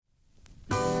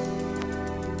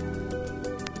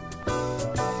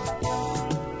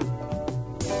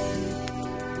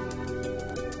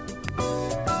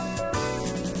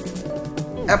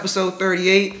Episode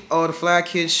 38 of the Fly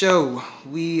Kids Show.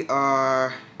 We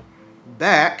are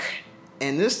back,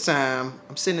 and this time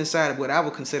I'm sitting inside of what I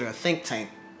would consider a think tank.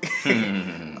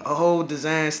 A whole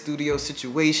design studio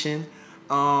situation.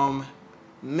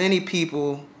 Many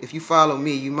people, if you follow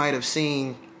me, you might have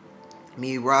seen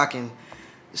me rocking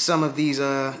some of these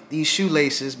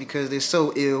shoelaces because they're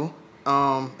so ill.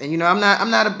 And you know, I'm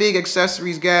not a big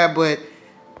accessories guy, but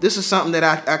this is something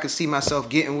that I could see myself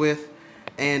getting with.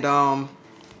 And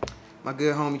my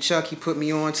good homie Chuck, he put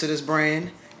me on to this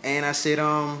brand, and I said,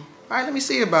 all right, let me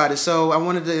see about it. So I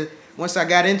wanted to, once I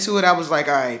got into it, I was like,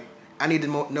 all right, I need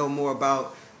to know more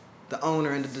about the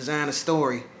owner and the designer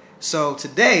story. So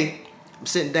today, I'm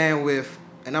sitting down with,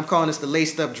 and I'm calling this the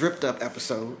Laced Up, Dripped Up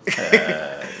episode.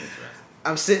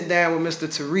 I'm sitting down with Mr.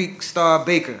 Tariq Star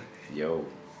Baker. Yo.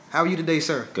 How are you today,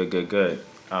 sir? Good.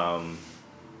 I'm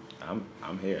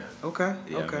here. Okay.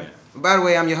 Yeah, okay. By the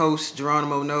way, I'm your host,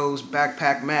 Geronimo Knows.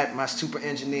 Backpack Matt, my super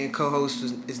engineer and co-host,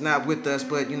 is not with us,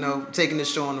 but, you know, taking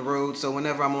this show on the road. So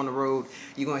whenever I'm on the road,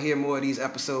 you're going to hear more of these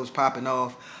episodes popping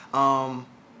off.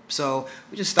 So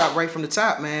we just stop right from the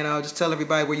top, man. Just tell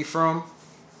everybody where you're from.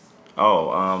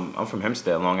 I'm from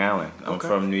Hempstead, Long Island. I'm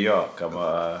from New York.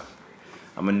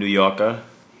 I'm a New Yorker.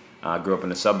 I grew up in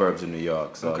the suburbs of New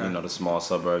York, so, you know, the small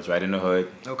suburbs right in the hood.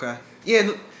 Okay.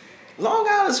 Yeah, Long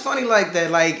Island's funny like that.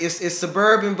 Like it's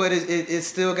suburban, but it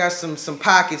still got some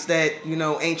pockets that, you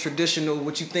know, ain't traditional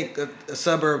what you think a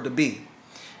suburb to be.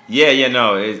 Yeah,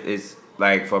 no, it's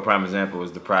like, for a prime example,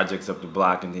 is the projects up the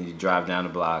block, and then you drive down the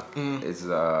block. Mm. It's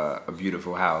a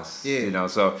beautiful house. Yeah. You know,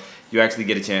 so you actually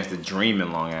get a chance to dream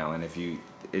in Long Island if you.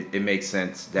 It makes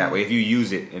sense that way if you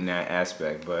use it in that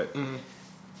aspect. But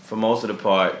for most of the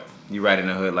part, you right in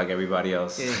the hood like everybody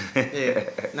else. Yeah.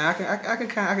 Now I can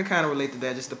kind of relate to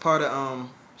that. Just the part of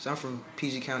so I'm from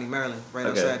PG County, Maryland, right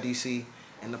outside DC,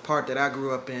 and the part that I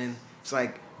grew up in, it's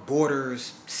like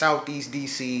borders southeast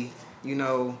DC. You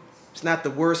know, it's not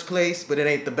the worst place, but it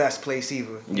ain't the best place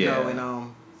either. You know,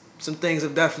 and some things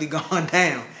have definitely gone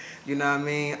down. You know what I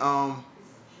mean?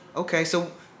 Okay,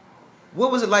 so what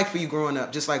was it like for you growing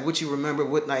up? Just like what you remember,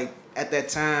 what like at that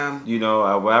time? You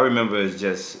know, what I remember is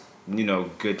just, you know,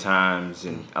 good times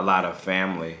and a lot of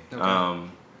family. Okay.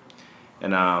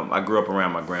 I grew up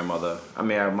around my grandmother. I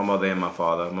mean, my mother and my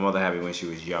father. My mother had me when she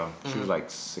was young. She was like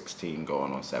 16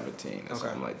 going on 17 or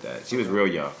something like that. She was real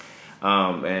young.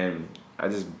 And I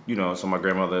just, you know, so my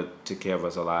grandmother took care of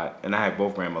us a lot. And I had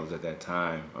both grandmothers at that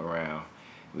time around.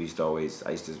 I used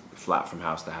to flop from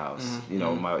house to house. Mm-hmm. You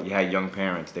know, you had young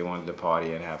parents. They wanted to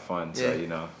party and have fun. So, you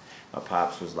know, my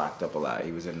pops was locked up a lot.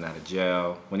 He was in and out of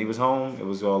jail. When he was home, it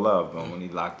was all love. But when he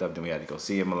locked up, then we had to go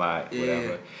see him a lot,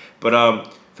 whatever.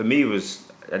 But for me, I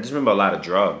just remember a lot of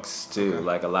drugs, too. Okay.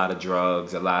 Like, a lot of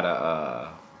drugs, a lot of,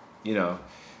 you know,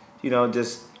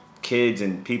 just kids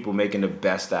and people making the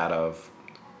best out of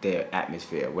their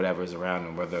atmosphere, whatever is around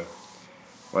them, whether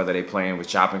they playing with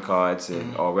shopping carts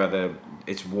and or whether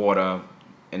it's water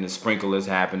and the sprinklers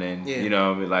happening, you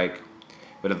know, like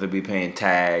whether they be paying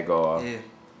tag or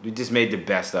we just made the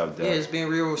best of that. Yeah, it's being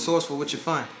real resourceful with your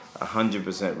fun.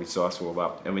 100% resourceful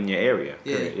about in your area.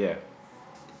 Yeah.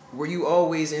 Were you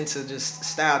always into just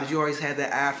style? Did you always have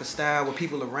that eye for style? Were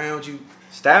people around you?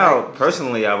 Style, like,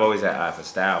 personally, I've always had eye for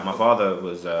style. My father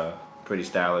was pretty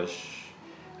stylish.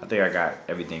 I think I got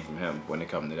everything from him when it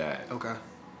come to that. Okay.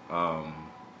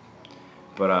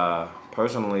 But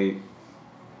personally,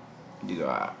 you know,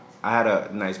 I had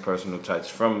a nice personal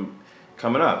touch from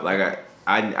coming up. Like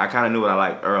I kind of knew what I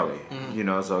liked early, you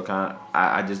know. So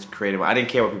I just created. I didn't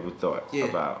care what people thought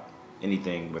about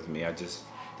anything with me. This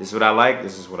is what I like.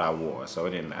 This is what I wore. So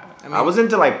it didn't matter. I was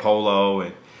into like polo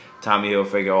and Tommy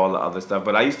Hilfiger, all the other stuff.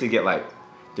 But I used to get like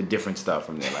the different stuff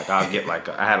from there. Like I'll get like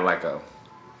I had like a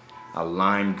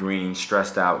lime green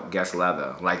stressed out Guess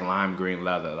leather, like lime green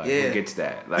leather. Like who gets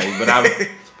that? Like,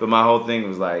 but my whole thing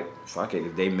was like, fuck it.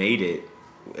 If they made it,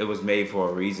 it was made for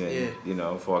a reason. You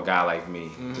know, for a guy like me,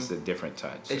 just a different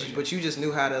touch. But you just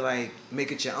knew how to like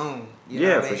make it your own. You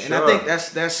know what I mean? For sure. And I think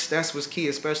that's what's key,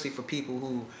 especially for people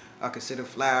who are considered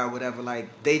fly or whatever.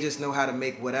 Like they just know how to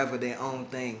make whatever their own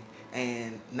thing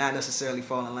and not necessarily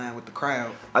fall in line with the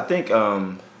crowd. I think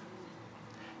I'm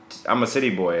a city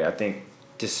boy. I think.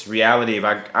 Just reality of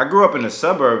I grew up in the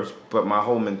suburbs, but my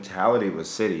whole mentality was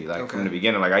city. Like from the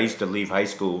beginning, like I used to leave high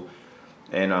school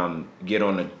and get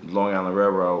on the Long Island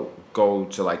Railroad, go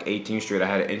to like 18th Street. I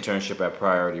had an internship at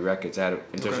Priority Records. I had an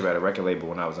internship at a record label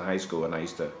when I was in high school, and I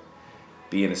used to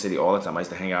be in the city all the time. I used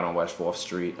to hang out on West 4th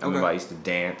Street. I remember I used to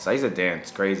dance. I used to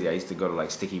dance crazy. I used to go to like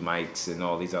Sticky Mike's and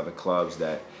all these other clubs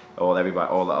that all the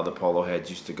other polo heads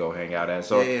used to go hang out at.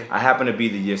 So I happened to be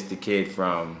the kid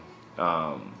from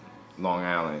Long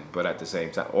Island, but at the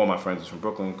same time, all my friends was from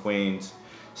Brooklyn, Queens,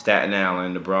 Staten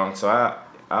Island, the Bronx. So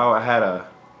I had a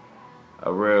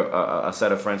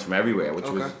set of friends from everywhere, which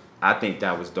was, I think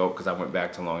that was dope because I went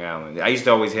back to Long Island. I used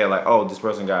to always hear like, oh, this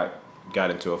person got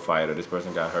into a fight or this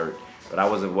person got hurt, but I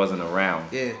wasn't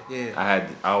around. Yeah. I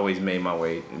always made my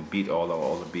way and beat all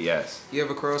the BS. You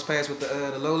ever cross paths with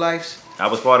the low lifes? I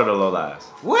was part of the low lives.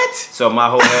 What? So my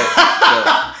whole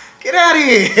Get out of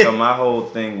here. So my whole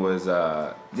thing was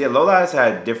low lives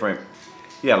had different.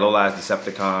 Yeah, low lives,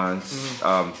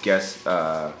 Decepticons, guess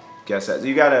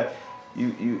you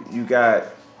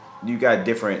got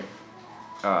different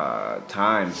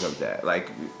times of that.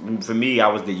 Like for me, I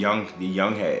was the young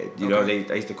head. You know,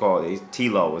 they used to call it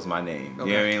T-Lo was my name. You know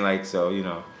what I mean? Like so, you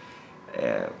know,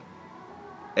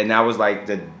 and that was like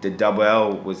the double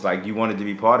L was like you wanted to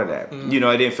be part of that. You know,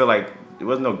 I didn't feel like it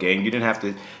wasn't no gang. You didn't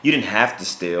have to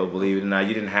steal. Believe it or not,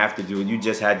 you didn't have to do it. You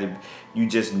just had to. You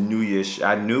just knew your.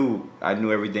 I knew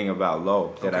everything about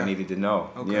low that I needed to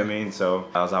know. You know what I mean? So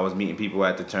I was meeting people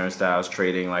at the turnstiles,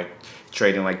 trading like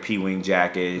P-wing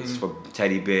jackets for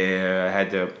teddy bear. I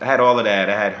had all of that.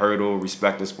 I had Hurdle,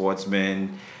 Respect the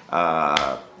Sportsman,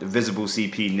 the Visible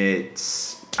CP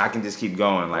knits. I can just keep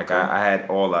going. Like I had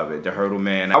all of it. The Hurdle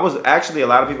Man. I was actually, a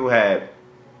lot of people had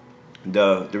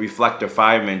the Reflector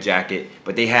Fireman jacket,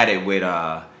 but they had it with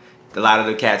a lot of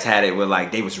the cats had it with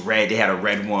like they was red. They had a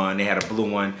red one. They had a blue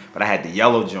one, but I had the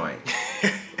yellow joint.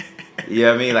 You know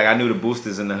what I mean? Like I knew the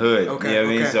boosters in the hood. You know what I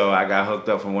mean? So I got hooked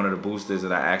up from one of the boosters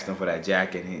and I asked him for that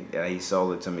jacket. And he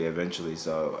sold it to me eventually.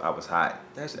 So I was hot.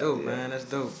 That's dope, man. That's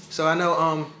dope. So I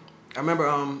know. I remember.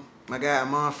 My guy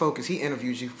Amon Focus, he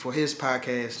interviewed you for his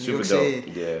podcast, New York City.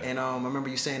 Yeah. And I remember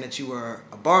you saying that you were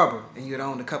a barber and you had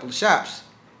owned a couple of shops.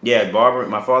 Yeah, barber.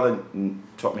 My father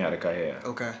taught me how to cut hair.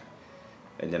 Okay.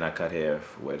 And then I cut hair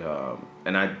with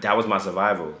that was my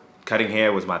survival. Cutting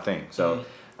hair was my thing. So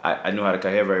I knew how to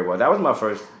cut hair very well. That was my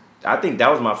first. I think that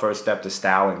was my first step to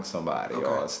styling somebody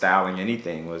or styling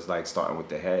anything was like starting with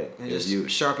the head. And just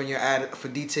sharpen your eye for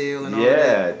detail and all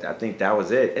that. Yeah, I think that was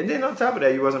it. And then on top of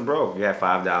that, you wasn't broke. You had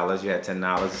 $5, you had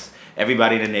 $10.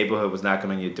 Everybody in the neighborhood was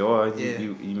knocking on your door. Yeah.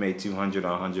 You made $200 or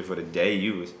 $100 for the day.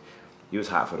 You was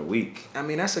hot for the week. I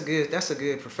mean, that's a good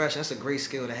profession. That's a great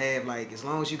skill to have. Like as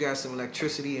long as you got some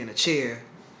electricity and a chair.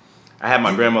 I had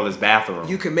my grandmother's bathroom.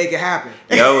 You can make it happen.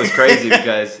 Yo, it was crazy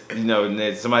because, you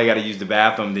know, somebody got to use the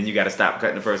bathroom, then you got to stop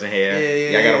cutting the person's hair.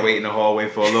 Yeah. I got to wait in the hallway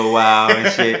for a little while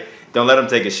and shit. Don't let them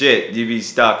take a shit. You be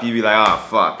stuck. You be like, oh,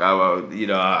 fuck.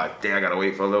 I got to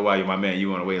wait for a little while. You're my man. You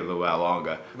want to wait a little while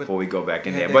longer before we go back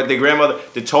in there. But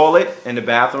the toilet and the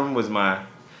bathroom was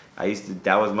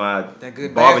that was my that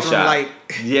good barbershop. Bathroom light.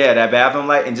 Yeah, that bathroom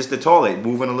light and just the toilet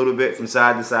moving a little bit from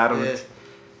side to side on it.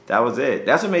 That was it.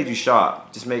 That's what made you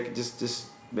sharp. Just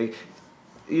make.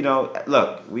 You know,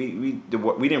 look, we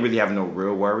didn't really have no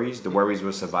real worries. The worries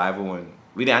were survival, and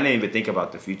I didn't even think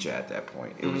about the future at that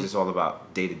point. It was just all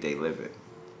about day-to-day living.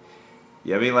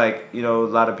 Yeah, I mean, like, you know, a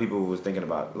lot of people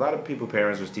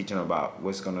parents was teaching them about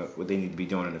what they need to be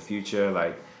doing in the future.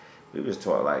 Like, we was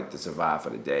taught like to survive for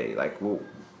the day. Like, well,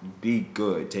 be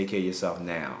good, take care of yourself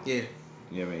now. Yeah.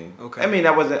 You know what I mean? Okay. I mean,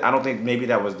 I don't think maybe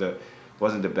that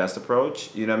wasn't the best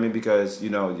approach, you know what I mean? Because, you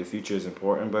know, your future is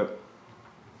important, but,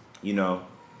 you know,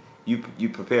 you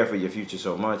prepare for your future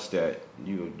so much that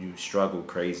you struggle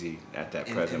crazy at that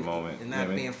present moment. And not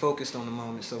being focused on the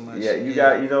moment so much. Yeah, you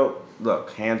got, you know, look,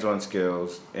 hands-on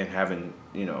skills and having,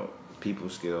 you know, people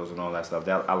skills and all that stuff.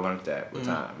 I learned that with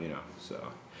time, you know, so.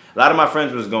 A lot of my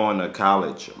friends was going to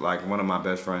college. Like, one of my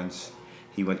best friends,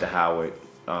 he went to Howard.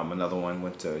 Another one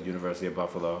went to University of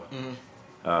Buffalo.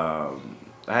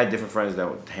 I had different friends that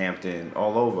were Hampton,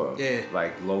 all over,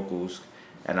 like locals.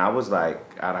 And I was like,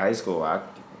 out of high school, I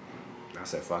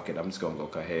said, fuck it, I'm just going to go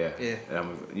cut hair. Yeah.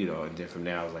 And and then from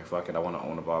there, I was like, fuck it, I want to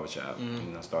own a barbershop.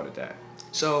 And I started that.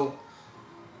 So,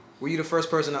 were you the first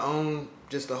person to own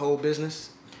just the whole business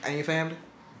and your family?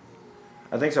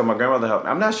 I think so. My grandmother helped.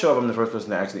 I'm not sure if I'm the first person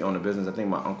to actually own a business. I think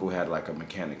my uncle had like a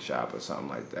mechanic shop or something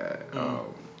like that.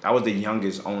 I was the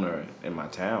youngest owner in my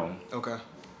town. Okay.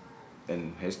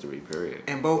 In history, period.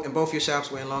 And both your shops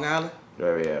were in Long Island?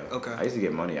 Yeah. Okay. I used to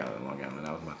get money out of Long Island.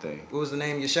 That was my thing. What was the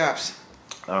name of your shops?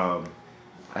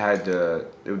 I had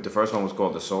the first one was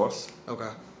called The Source. Okay.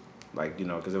 Like, you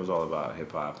know, because it was all about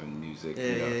hip hop and music.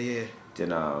 Yeah.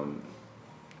 Then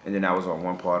and then I was on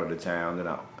one part of the town. Then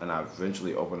I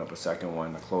eventually opened up a second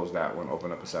one. I closed that one,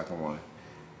 opened up a second one.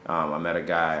 I met a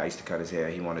guy. I used to cut his hair.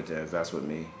 He wanted to invest with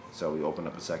me, so we opened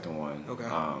up a second one. Okay.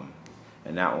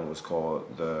 and that one was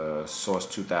called the Source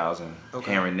 2000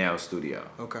 Hair and Nail Studio.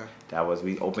 Okay.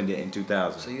 We opened it in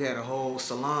 2000. So you had a whole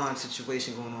salon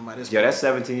situation going on by this point. Yeah, that's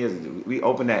 17 years. We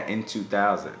opened that in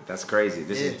 2000. That's crazy.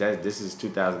 This is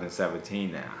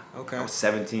 2017 now. Okay. That was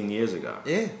 17 years ago.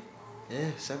 Yeah,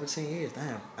 17 years.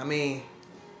 Damn. I mean,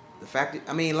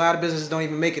 a lot of businesses don't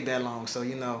even make it that long. So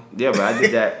Yeah, but I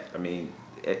did that.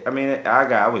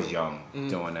 I was young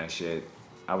doing that shit.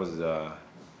 I was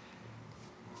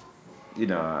it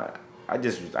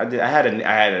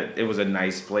was a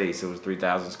nice place. It was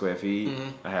 3,000 square feet.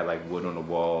 I had like wood on the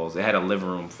walls. It had a living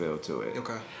room feel to it.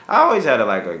 Okay. I always had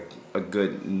a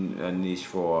good niche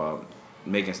for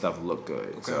making stuff look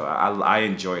good. Okay. So I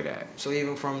enjoy that. So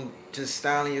even from just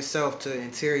styling yourself to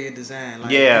interior design,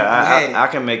 like I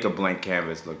can make a blank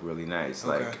canvas look really nice.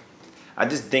 Okay. Like I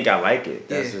just think I like it.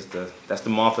 That's the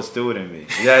Martha Stewart in me.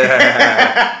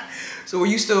 Yeah. So were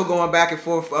you still going back and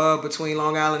forth between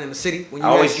Long Island and the city? When you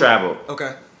I always traveled.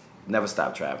 Okay. Never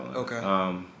stopped traveling. Okay.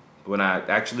 When I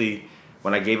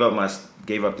gave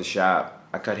up the shop,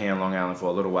 I cut hair in Long Island for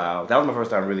a little while. That was my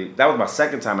first time really. That was my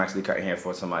second time actually cutting hair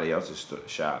for somebody else's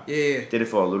shop. Yeah. Did it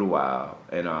for a little while,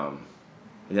 and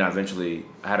then eventually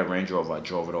I had a Range Rover. I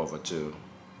drove it over to.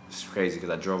 It's crazy because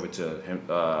I drove it to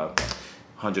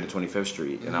 125th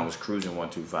Street, and I was cruising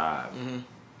 125,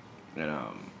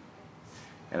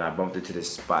 and I bumped into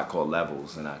this spot called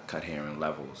Levels, and I cut hair in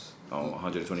Levels on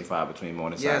 125 between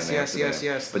Morningside and Amsterdam.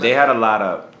 Yes. But they had a lot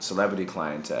of celebrity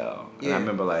clientele, and I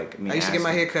remember I used to get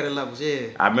my hair cut at Levels. Yeah.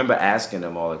 I remember asking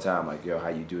them all the time, like, "Yo, how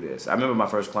you do this?" I remember my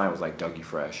first client was like Dougie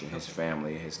Fresh and his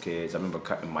family and his kids. I remember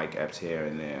cutting Mike Epps' hair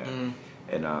in there,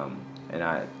 and I.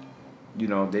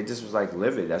 They just was like,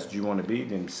 live it. That's what you want to be,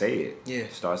 then say it. Yeah.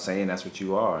 Start saying that's what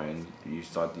you are, and you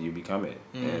become it.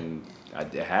 And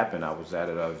it happened. I was at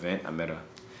an event. I met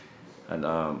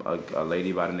a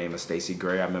lady by the name of Stacey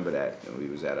Gray. I remember that. We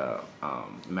was at a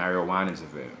Mario Winans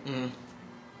event.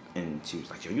 And she was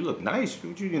like, "Yo, you look nice."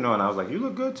 And I was like, "You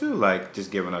look good too." Like, just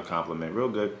giving her a compliment. Real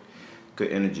good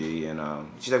energy. And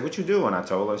she's like, "What you do?" And I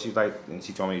told her. And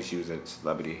she told me she was a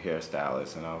celebrity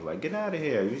hairstylist. And I was like, "Get out of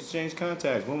here. You exchange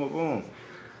contacts. Boom, boom, boom."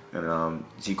 And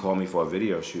she called me for a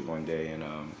video shoot one day. And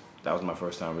that was my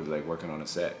first time really like working on a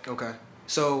set. Okay.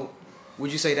 So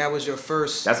would you say that was your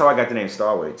first? That's how I got the name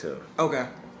Starway too. Okay.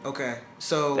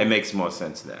 So it makes more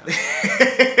sense now.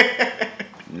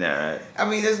 Nah. I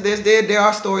mean, there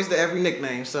are stories to every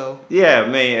nickname, so. Yeah,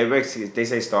 they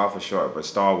say Star for short, but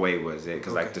Starway was it,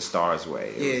 because like the Star's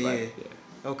Way. Yeah.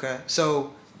 Okay.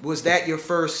 So was that your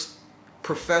first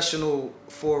professional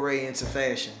foray into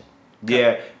fashion?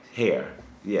 Yeah, hair.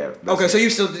 Yeah. Okay, so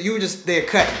you were just there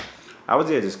cutting. I was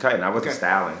there just cutting. I wasn't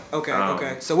styling.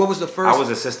 Okay. So what was the first? I was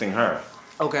assisting her.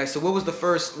 Okay, so what was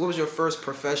your first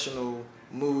professional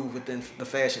move within the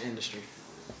fashion industry?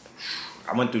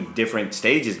 I went through different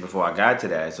stages before I got to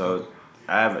that. So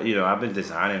I've been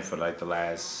designing for like the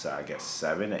last, I guess,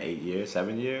 7 years.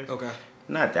 Okay.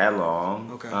 Not that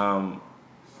long. Okay.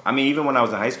 I mean, even when I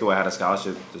was in high school, I had a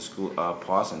scholarship to school,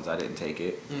 Parsons. I didn't take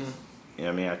it. You know what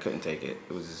I mean? I couldn't take it.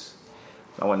 It was just,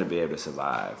 I wanted to be able to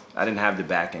survive. I didn't have the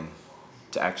backing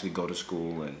to actually go to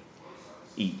school and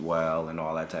eat well and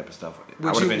all that type of stuff.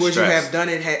 Would you have done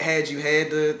it had you had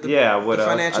the yeah, I would have.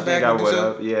 financial backing? I would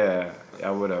have. So? Yeah,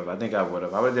 I would have. I think I would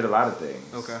have. I would have did a lot of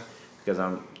things. Okay.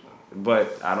 Because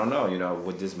but I don't know,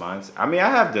 with this mindset. I mean, I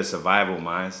have the survival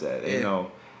mindset. Yeah.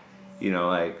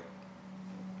 Like,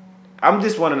 I'm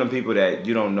just one of them people that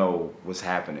you don't know what's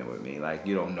happening with me. Like,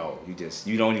 you don't know. You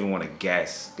don't even want to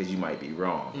guess because you might be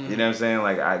wrong. You know what I'm saying?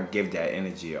 Like, I give that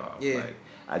energy off. Yeah. Like,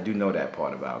 I do know that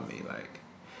part about me. Like,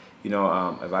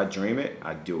 if I dream it,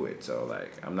 I do it. So,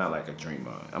 like, I'm not like a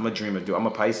dreamer. I'm a dreamer. I'm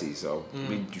a Pisces, so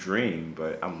we dream,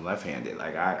 but I'm left-handed.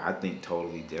 Like, I think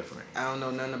totally different. I don't know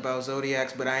nothing about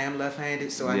zodiacs, but I am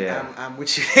left-handed, so yeah. I'm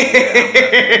with you. Yeah, I'm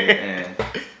left-handed,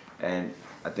 and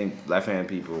I think left-handed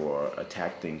people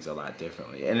attack things a lot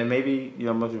differently. And then maybe,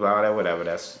 most people are whatever,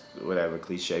 that's whatever,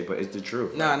 cliche, but it's the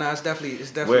truth. No, it's definitely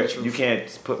the truth. You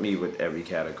can't put me with every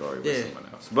category with someone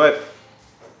else. But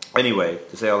anyway,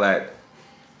 to say all that,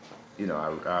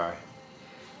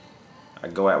 I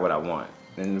go at what I want,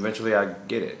 and eventually I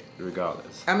get it,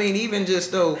 regardless. I mean, even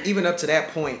up to that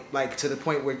point, like to the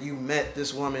point where you met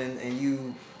this woman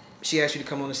and she asked you to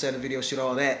come on the set of video shoot,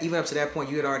 all that. Even up to that point,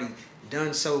 you had already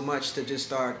done so much to just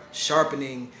start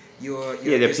sharpening your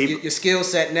skill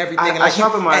set and everything.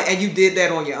 And you did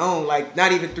that on your own, like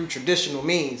not even through traditional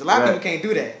means. A lot of people can't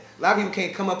do that. A lot of people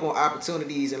can't come up on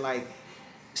opportunities and like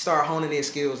start honing their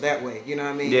skills that way. You know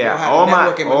what I mean? Yeah,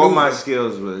 all my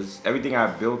skills was everything I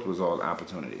built was all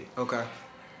opportunity. Okay.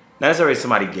 not necessarily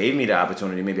somebody gave me the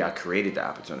opportunity. Maybe I created the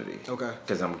opportunity. Okay.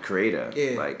 Because I'm a creator.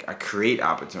 Yeah. Like I create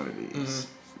opportunities.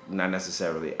 Not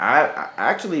necessarily. I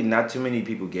actually, not too many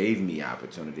people gave me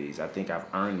opportunities. I think I've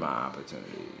earned my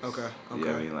opportunities. Okay. You know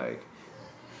what I mean? Like,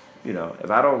 you know,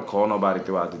 if I don't call nobody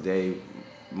throughout the day,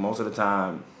 most of the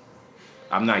time,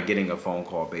 I'm not getting a phone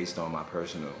call based on my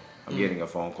personal. I'm getting a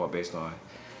phone call based on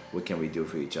what can we do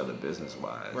for each other business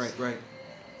wise. Right.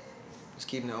 Just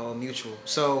keeping it all mutual.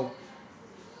 So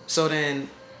then,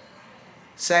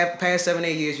 past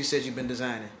 7-8 years, you said you've been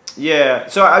designing. Yeah,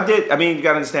 so I did. I mean, you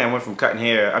gotta understand. I went from cutting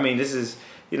hair. I mean, this is,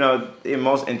 you know, in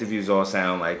most interviews, all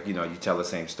sound like, you know, you tell the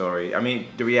same story. I mean,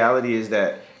 the reality is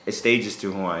that it stages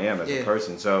to who I am as a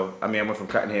person. So, I mean, I went from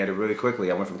cutting hair to really quickly.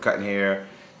 I went from cutting hair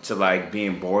to like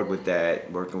being bored with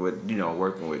that, working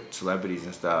with celebrities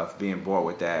and stuff, being bored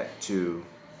with that to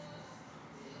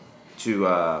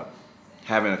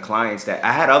having clients that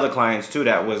I had other clients too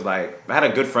that was like, I had a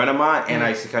good friend of mine and I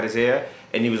used to cut his hair.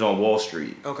 And he was on Wall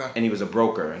Street. Okay. And he was a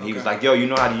broker. And he was like, yo, you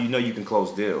know you can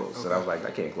close deals. Okay. So I was like, I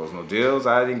can't close no deals.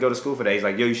 I didn't go to school for that. He's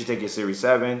like, yo, you should take your Series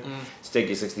 7, take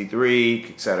your 63,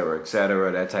 et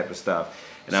cetera, that type of stuff.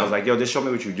 And I was like, yo, just show me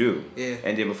what you do. Yeah.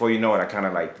 And then before you know it, I kind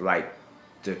of like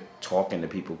the talking to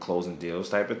people, closing deals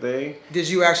type of thing. Did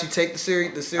you actually take the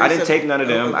series? I didn't take none of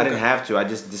them. Okay. I didn't have to. I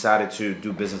just decided to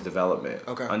do business development.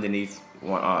 Okay. Underneath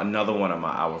another one of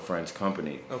our friend's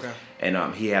company. Okay.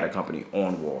 And he had a company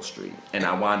on Wall Street, and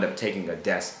I wound up taking a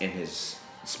desk in his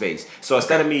space. So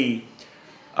instead of me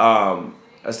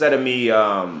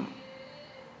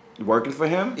working for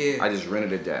him, I just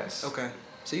rented a desk. Okay.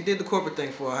 So you did the corporate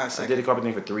thing for a hot second. I did the corporate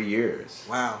thing for 3 years.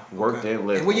 Wow. Worked and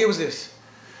lived. And what year was this?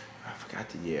 I forgot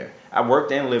the year. I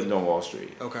worked and lived on Wall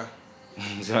Street. Okay.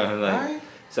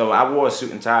 So I wore a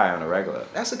suit and tie on a regular.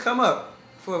 That's a come up.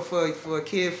 For a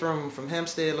kid from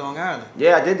Hempstead, Long Island.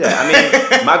 Yeah, I did that.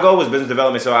 I mean, my goal was business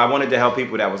development, so I wanted to help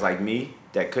people that was like me,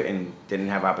 that didn't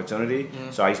have opportunity.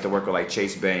 So I used to work with like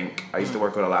Chase Bank. I used to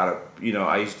work with a lot of,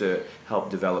 I used to help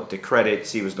develop the credit,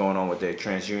 see what's going on with their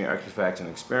TransUnion, Equifax,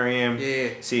 and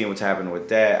Experian. Seeing what's happening with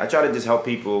that. I try to just help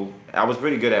people. I was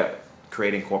pretty good at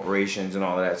creating corporations and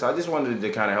all of that. So I just wanted to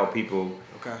kind of help people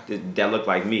that look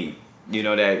like me.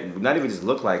 That not even just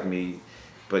look like me,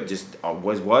 but just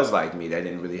was like me, that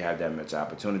didn't really have that much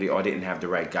opportunity or didn't have the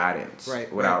right guidance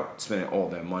without spending all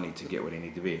their money to get where they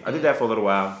need to be. I did that for a little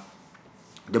while.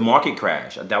 The market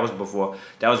crash, that was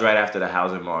right after the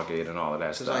housing market and all of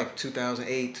that stuff. So like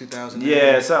 2008, 2009?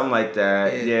 Yeah, something like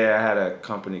that. Yeah, I had a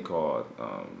company called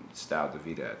Style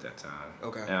DeVita at that time.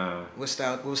 Okay. What was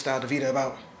Style DeVita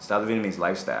about? Style DeVita means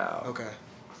lifestyle. Okay.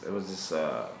 It was just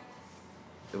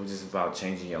about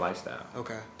changing your lifestyle.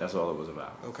 Okay. That's all it was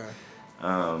about. Okay.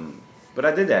 But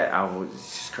I did that.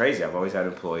 It's just crazy. I've always had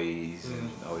employees and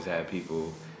always had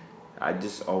people. I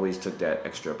just always took that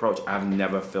extra approach. I've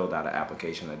never filled out an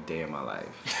application a day in my life.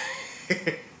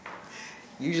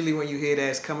 Usually when you hear that,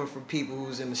 it's coming from people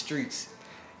who's in the streets.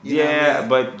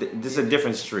 But this is a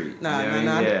different street. Nah,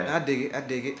 I dig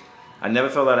it. I never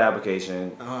filled out an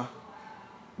application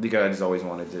because I just always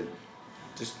wanted to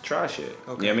just try shit.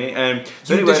 Okay. You know what I mean? And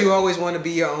so did you always want to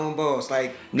be your own boss?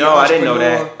 No, I didn't know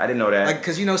that. Like,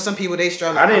 because some people, they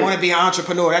struggle. I want to be an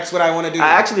entrepreneur. That's what I want to do.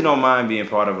 I actually don't mind being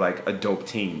part of like a dope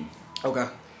team. Okay.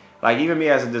 Like even me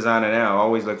as a designer now, I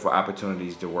always look for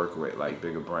opportunities to work with like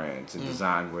bigger brands and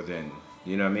design within.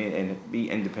 You know what I mean? And be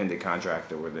independent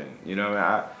contractor within. You know what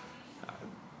I mean?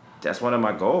 That's one of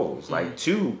my goals. Like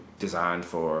to design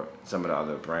for some of the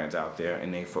other brands out there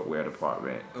in their footwear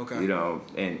department. Okay.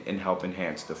 And help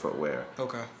enhance the footwear.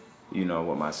 Okay.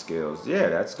 With my skills. Yeah,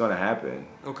 that's gonna happen.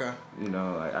 Okay.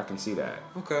 I can see that.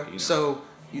 Okay. So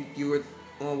you were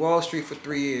on Wall Street for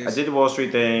 3 years. I did the Wall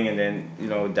Street thing and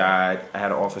then, died. I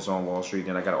had an office on Wall Street,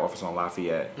 then I got an office on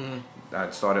Lafayette. I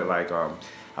started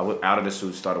I was out of the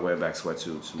suits, started wearing back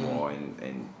sweatsuits more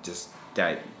and just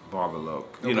that barber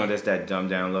look. That's that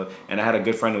dumbed down look. And I had a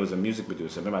good friend who was a music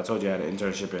producer. Remember I told you I had an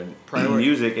internship in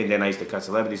music and then I used to cut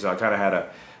celebrities, so I kind of had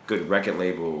a good record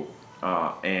label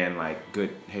and like good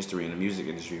history in the music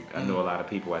industry. I knew a lot of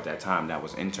people at that time that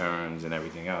was interns and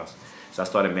everything else. So I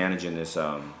started managing this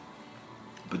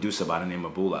producer by the name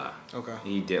of Bula. Okay.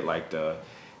 He did like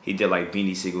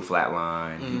Beanie Siegel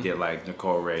Flatline. He did like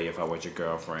Nicole Ray, If I Was Your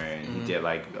Girlfriend. He did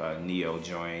like Neo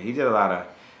joint. He did a lot of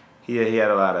he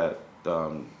had a lot of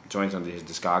joints under his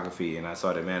discography, and I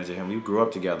started managing him. We grew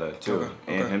up together too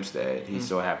in Hempstead. He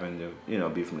so happened to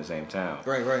be from the same town.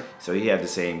 Right. So he had the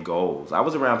same goals. I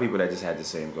was around people that just had the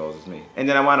same goals as me, and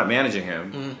then I wound up managing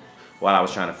him while I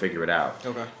was trying to figure it out.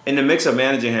 Okay. In the mix of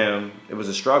managing him, it was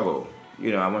a struggle.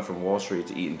 I went from Wall Street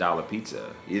to eating dollar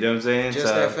pizza. You know what I'm saying?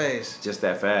 Just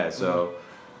that fast. So,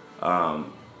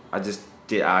 I just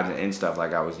did odds and ends stuff.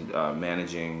 Like I was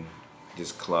managing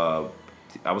this club.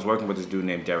 I was working with this dude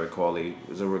named Derek Corley. He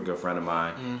was a real good friend of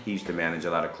mine. He used to manage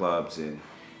a lot of clubs, and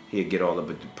he'd get all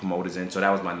the promoters in. So that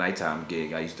was my nighttime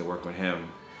gig. I used to work with him,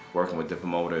 working with the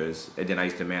promoters, and then I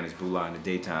used to manage Bula in the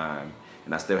daytime.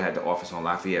 And I still had the office on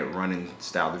Lafayette running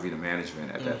Style de Vida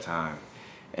management at that time.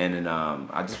 And then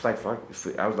I just like fuck.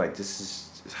 I was like, this is.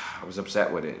 I was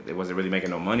upset with it. It wasn't really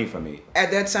making no money for me. At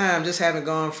that time, just having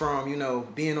gone from, you know,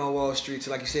 being on Wall Street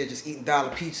to, like you said, just eating dollar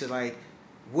pizza, like,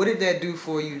 what did that do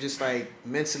for you, just like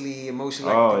mentally,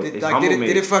 emotionally? Like,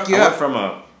 did it fuck you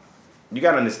up? You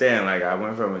gotta understand, like, I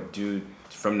went from a dude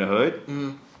from the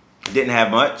hood, didn't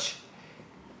have much,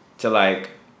 to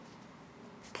like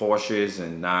Porsches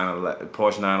and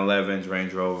Porsche 911s,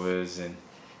 Range Rovers,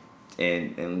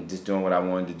 and just doing what I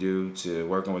wanted to do, to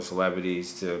working with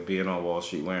celebrities, to being on Wall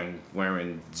Street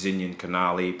wearing Zinnian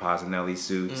Canali, Pazinelli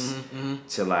suits,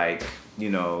 to like, you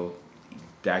know,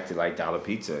 back to like dollar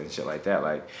pizza and shit like that.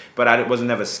 Like, but I wasn't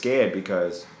never scared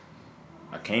because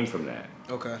I came from that.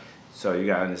 Okay. So you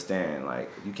gotta understand, like,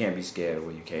 you can't be scared of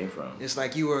where you came from. It's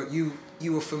like you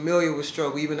were familiar with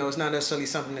struggle, even though it's not necessarily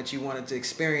something that you wanted to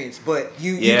experience. But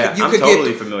you I'm could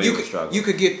totally familiar with struggle. You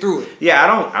could get through it. Yeah,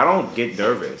 I don't get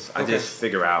nervous. I just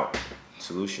figure out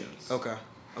solutions. Okay.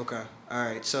 All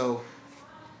right. So,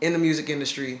 in the music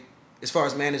industry, as far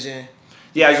as managing.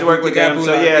 Yeah, I used to work with him.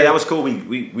 So yeah, that was cool.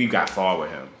 We got far with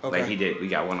him. Okay. Like we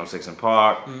got 106 in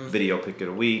Park, Video Pick of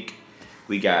the Week.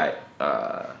 We got.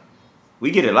 We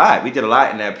did a lot. We did a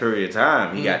lot in that period of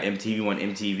time. He got MTV on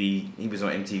MTV. He was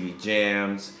on MTV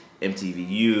Jams,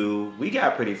 MTVU. We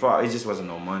got pretty far. It just wasn't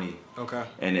no money. Okay.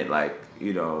 And it like,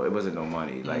 you know, it wasn't no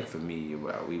money. Like for me,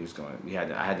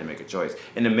 I had to make a choice.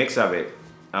 In the mix of it,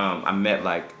 I met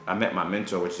my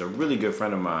mentor, which is a really good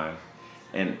friend of mine,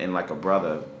 and like a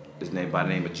brother. By the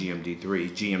name of GMD3.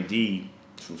 GMD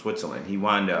from Switzerland. He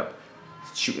wound up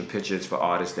shooting pictures for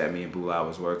artists that me and Bula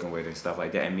was working with and stuff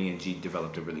like that, and me and G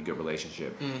developed a really good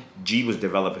relationship. G was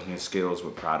developing his skills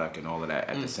with product and all of that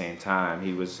at the same time.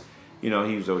 He was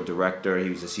a director,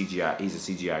 he's a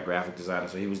CGI graphic designer,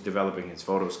 so he was developing his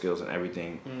photo skills and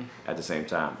everything at the same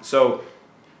time. So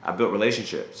I built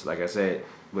relationships, like I said,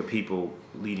 with people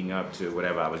leading up to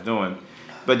whatever I was doing.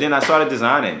 But then I started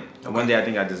designing. And one day I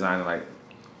think I designed like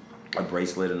a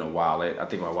bracelet and a wallet. I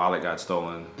think my wallet got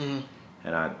stolen,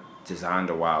 and I designed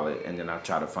a wallet, and then I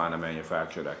tried to find a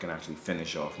manufacturer that can actually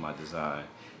finish off my design,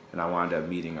 and I wound up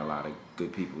meeting a lot of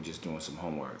good people just doing some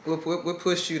homework. What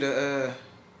pushed you to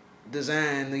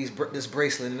design this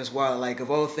bracelet and this wallet? Like,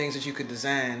 of all things that you could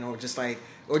design, or just in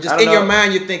your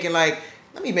mind you're thinking like,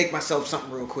 let me make myself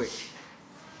something real quick.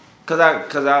 Cause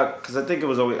I think it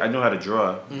was always, I knew how to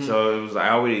draw, so it was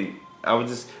like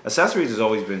accessories has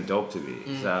always been dope to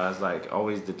me. So I was like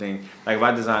always the thing. Like if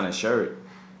I design a shirt,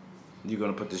 you're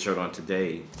gonna put the shirt on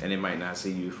today, and it might not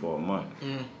see you for a month.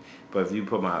 But if you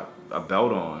put a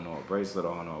belt on or a bracelet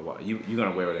on or what, you're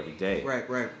gonna wear it every day.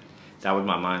 Right. That was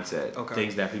my mindset. Okay.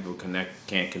 Things that people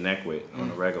can't connect with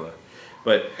on a regular.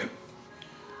 But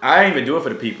I didn't even do it for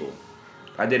the people.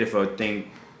 I did it for a thing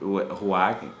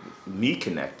me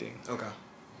connecting. Okay.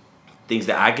 Things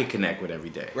that I could connect with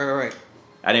every day. Right.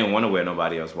 I didn't want to wear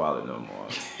nobody else's wallet no more.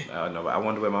 I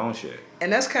wanted to wear my own shit.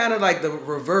 And that's kind of like the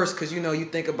reverse, because, you know, you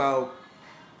think about,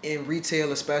 in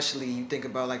retail especially, you think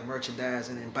about like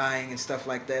merchandising and buying and stuff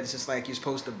like that. It's just like you're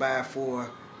supposed to buy for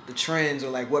the trends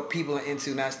or like what people are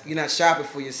into. You're not shopping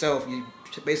for yourself. You're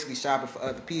basically shopping for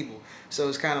other people. So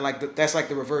it's kind of like, that's like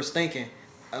the reverse thinking.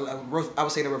 I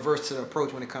would say the reverse to the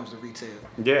approach when it comes to retail.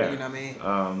 Yeah. You know what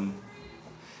I mean?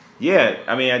 Yeah.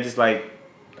 I mean, I just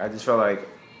felt like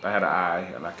I had an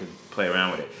eye and I could play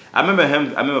around with it. I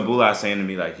remember Bula saying to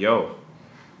me like, yo,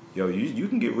 you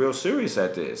can get real serious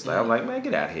at this. Like, I'm like, man,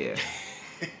 get out of here.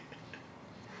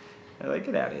 I'm like,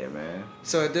 get out of here, man.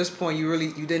 So at this point,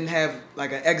 you didn't have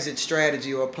like an exit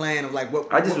strategy or a plan of like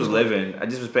what. I just was living. I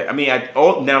just was. I mean,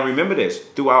 now remember this.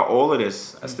 Throughout all of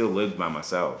this, I still lived by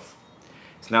myself.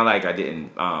 It's not like I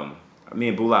didn't. Me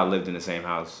and Bula lived in the same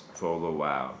house for a little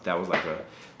while. That was like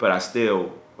but I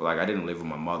still I didn't live with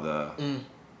my mother.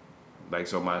 Like,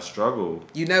 so my struggle.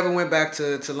 You never went back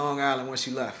to Long Island once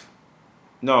you left?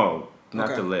 No,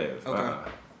 not to live.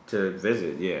 Okay. To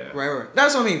visit, yeah. Right.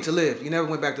 That's what I mean, to live. You never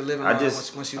went back to live in Long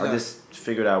Island once you left? I just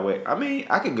figured out what. I mean,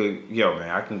 I could go,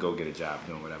 I can go get a job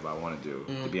doing whatever I want to do.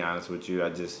 To be honest with you,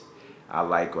 I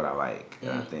like what I like.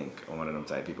 And I think I'm one of them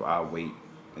type of people. I'll wait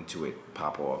until it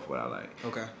pop off what I like.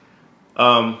 Okay.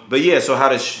 But yeah, so how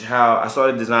I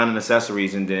started designing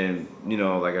accessories, and then, you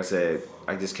know, like I said,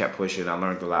 I just kept pushing. I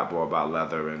learned a lot more about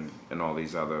leather and all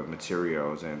these other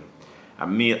materials, and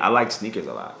I like sneakers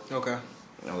a lot. Okay.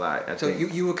 a lot. I So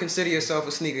think you would consider yourself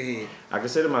a sneakerhead? I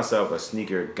consider myself a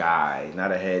sneaker guy,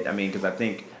 not a head. I mean, because I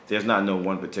think there's not no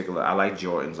one particular. I like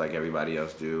Jordans like everybody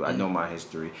else do. I know my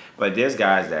history, but there's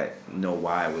guys that know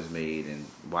why it was made and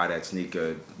why that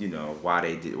sneaker,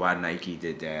 why Nike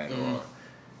did that, or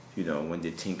when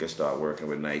did Tinker start working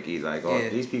with Nike? Like,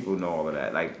 these people know all of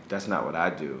that. Like, that's not what I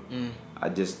do. I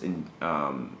just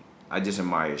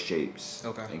admire shapes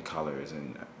and colors,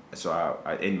 and so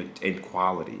I in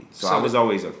quality. So I was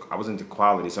into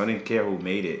quality. So I didn't care who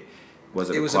made it.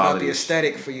 It was about the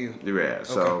aesthetic for you. Yeah.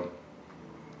 So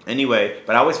anyway,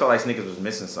 but I always felt like sneakers was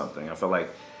missing something. I felt like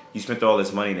you spent all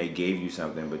this money and they gave you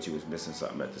something, but you was missing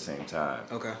something at the same time.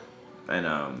 Okay. And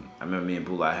I remember me and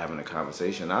Bulai having a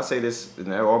conversation. I'll say this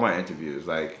in all my interviews.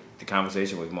 Like, the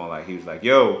conversation was more like, he was like,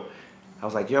 yo. I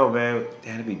was like, yo, man,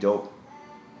 damn, it'd be dope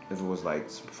if it was like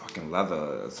some fucking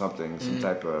leather or something, some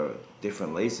type of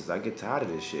different laces. I get tired of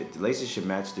this shit. The laces should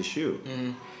match the shoe.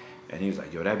 And he was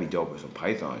like, yo, that'd be dope with some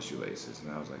Python shoelaces.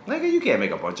 And I was like, nigga, you can't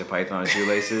make a bunch of Python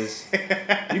shoelaces.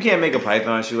 You can't make a bunch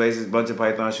of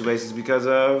Python shoelaces because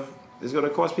it's going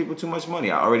to cost people too much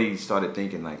money. I already started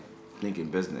thinking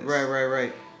business.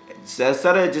 Right. So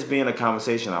instead of just being a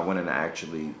conversation, I went and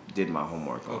actually did my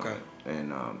homework on it.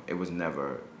 And it wasn't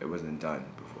done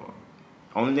before.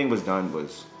 Only thing was done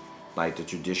was like the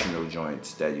traditional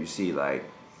joints that you see, like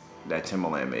that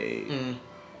Timberland made.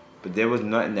 But there was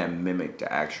nothing that mimicked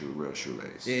the actual real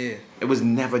shoelace. Yeah. It was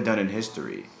never done in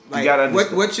history. Like, you gotta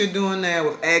understand. What you're doing now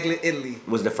with Aglet Italy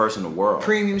was the first in the world.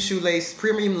 Premium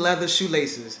leather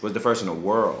shoelaces. Was the first in the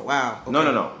world. Wow. Okay.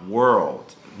 No.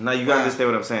 World. Now you gotta understand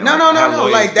what I'm saying. No.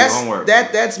 Like,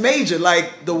 that's major.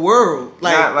 Like, the world.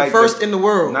 Like the first in the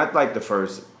world. Not like the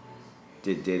first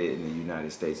did it in the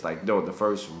United States. Like, no, the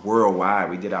first worldwide.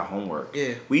 We did our homework.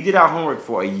 Yeah. We did our homework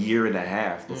for a year and a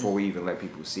half before we even let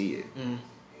people see it.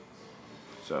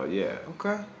 So yeah.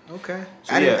 Okay.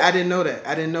 So, I didn't know that.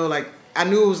 I didn't know, like, I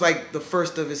knew it was like the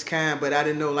first of its kind, but I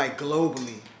didn't know, like,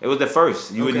 globally. It was the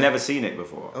first. You had never seen it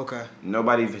before. Okay.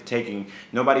 Nobody's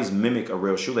mimic a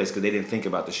real shoelace because they didn't think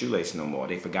about the shoelace no more.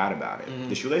 They forgot about it.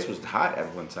 The shoelace was hot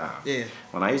at one time. Yeah.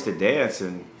 When I used to dance,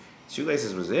 and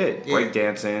shoelaces was it. Yeah. Break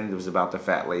dancing, it was about the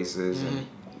fat laces. And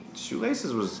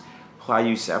shoelaces was how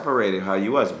you separated, how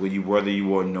you was. Whether you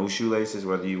wore no shoelaces,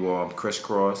 whether you wore them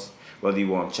crisscross, whether you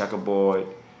wore them checkerboard,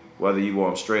 whether you wore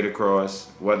them straight across,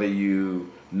 whether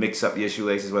you mix up your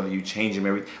shoelaces, whether you change them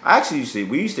every.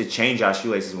 We used to change our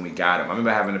shoelaces when we got them. I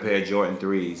remember having a pair of Jordan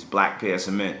 3s, black pair of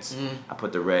cements. I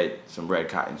put some red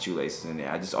cotton shoelaces in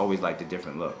there. I just always liked a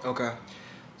different look. Okay.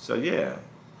 So yeah,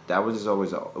 that was just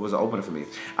always it was an opener for me.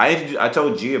 I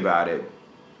told G about it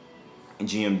in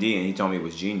GMD, and he told me it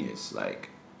was genius. Like,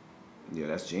 yeah,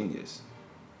 that's genius.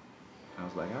 I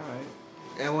was like, all right.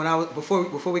 And when I was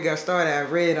before we got started, I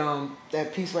read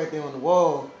that piece right there on the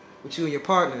wall with you and your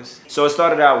partners. So it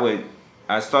started out with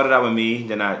me.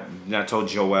 Then I told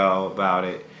Joel about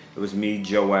it. It was me,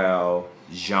 Joel,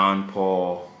 Jean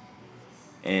Paul,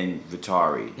 and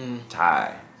Vitari,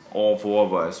 Ty. All four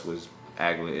of us was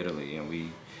Aglet Italy, and we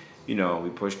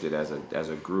pushed it as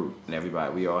a group, and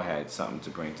everybody, we all had something to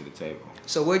bring to the table.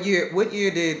 So what year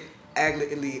did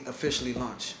Aglet Italy officially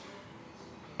launch?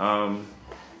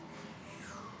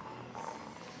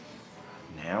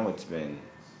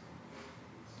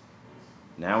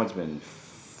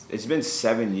 It's been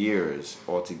 7 years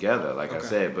altogether, like I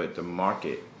said, but the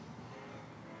market,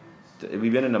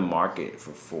 we've been in the market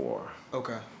for 4.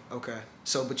 Okay.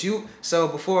 So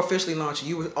before officially launching,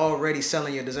 you were already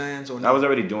selling your designs, or no? I was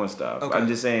already doing stuff. Okay. I'm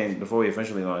just saying, before we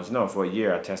officially launched, no, for a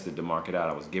year I tested the market out.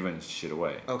 I was giving shit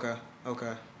away. Okay.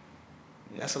 Yeah.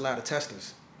 That's a lot of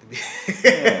testers.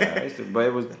 Yeah,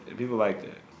 but people liked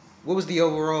it. What was the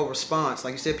overall response?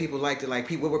 Like you said, people liked it. Like,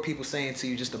 what were people saying to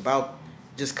you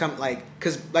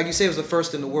because like you said, it was the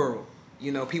first in the world.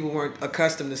 People weren't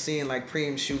accustomed to seeing like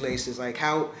premium shoelaces. Like,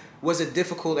 how was it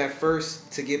difficult at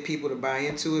first to get people to buy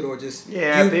into it, or just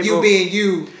you being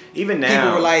you? Even now,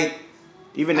 people were like,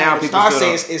 people start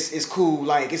saying it's cool.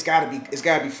 Like, it's gotta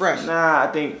be fresh. Nah, I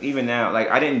think even now, like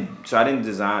I didn't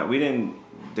design.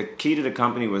 The key to the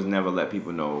company was never let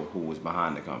people know who was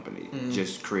behind the company.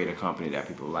 Just create a company that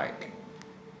people like.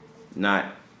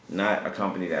 Not a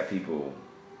company that people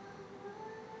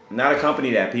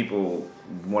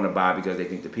want to buy because they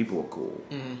think the people are cool.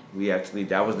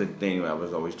 That was the thing I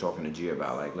was always talking to G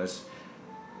about. Like, let's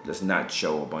not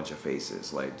show a bunch of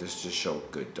faces. Like, let's just show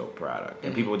good, dope product.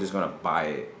 And people were just going to buy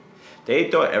it. They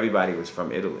thought everybody was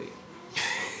from Italy.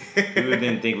 People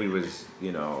didn't think we was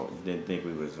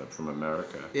from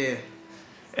America. Yeah.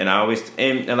 And a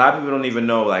lot of people don't even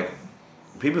know, like,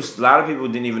 a lot of people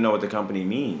didn't even know what the company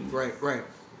means. Right.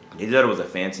 He thought it was a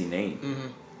fancy name. Mm-hmm.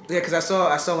 Yeah, because I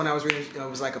saw when I was reading, it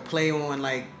was like a play on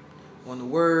like on the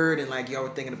word, and like y'all were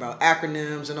thinking about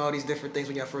acronyms and all these different things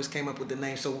when y'all first came up with the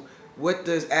name. So what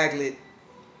does aglet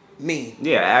mean?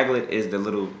 Yeah, aglet is the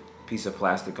little piece of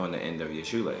plastic on the end of your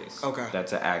shoelace. Okay.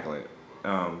 That's an aglet.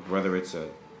 Whether it's a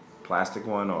plastic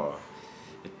one or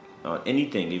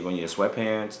anything, even your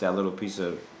sweatpants, that little piece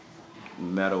of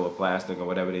metal or plastic or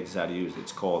whatever they decide to use,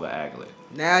 it's called the aglet.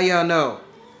 Now y'all know.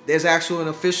 There's actual an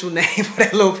official name for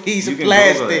that little piece You of can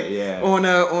plastic Google it, yeah.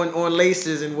 on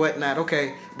laces and whatnot.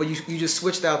 Okay, but you just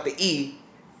switched out the E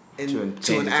to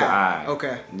an I.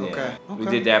 Okay, Yeah. okay. We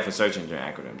did that for search engine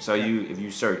acronyms. So if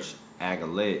you search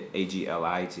aglit,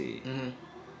 AGLIT,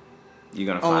 you're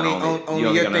gonna find only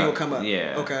you're your gonna, thing will come up.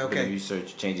 Yeah. Okay. But if you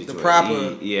search, change it the to proper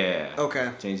an E, yeah.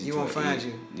 Okay. Change it you to won't an find E.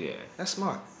 you. Yeah. That's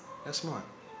smart. That's smart.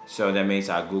 So that makes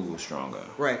our Google stronger.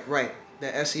 Right.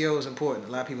 That SEO is important.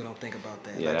 A lot of people don't think about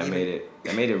that. Yeah, like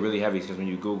that made it really heavy because when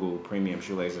you Google premium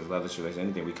shoelaces, leather shoelaces,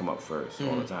 anything, we come up first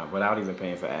all the time without even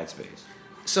paying for ad space.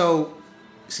 So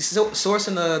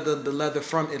sourcing the leather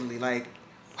from Italy, like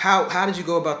how did you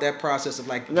go about that process of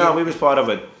like? No, we was part of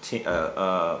a team.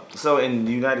 So in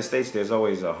the United States, there's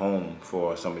always a home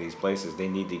for some of these places. They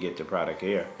need to get the product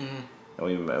here, and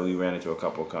we ran into a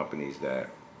couple of companies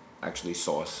that actually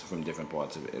source from different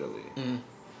parts of Italy,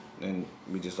 and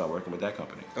we just started working with that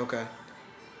company. Okay.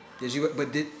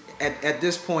 At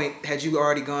this point, had you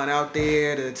already gone out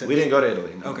there to We didn't go to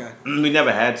Italy. No. Okay. We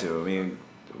never had to. I mean,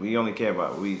 we only care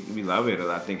about we love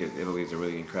Italy. I think Italy is a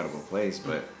really incredible place,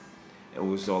 but it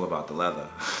was all about the leather.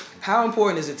 How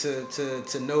important is it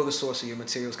to know the source of your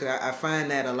materials? Because I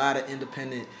find that a lot of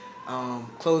independent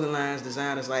clothing lines,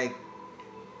 designers, like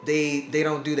they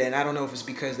don't do that. And I don't know if it's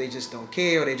because they just don't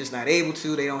care or they're just not able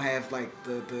to. They don't have like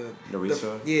the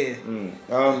resource. Yeah.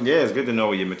 Yeah, it's good to know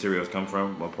where your materials come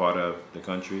from, what part of the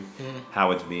country,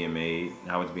 how it's being made,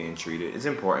 how it's being treated. It's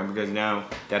important because now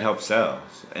that helps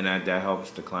sales, and that helps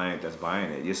the client that's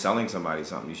buying it. You're selling somebody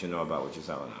something, you should know about what you're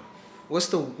selling them. What's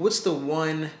the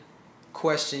one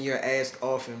question you're asked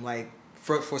often, like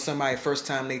for somebody first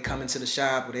time they come into the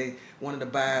shop or they wanted to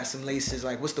buy some laces?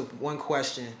 Like, what's the one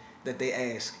question that they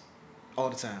ask all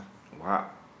the time? Wow,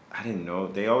 I didn't know.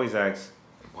 They always ask,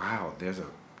 "Wow, there's a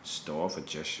store for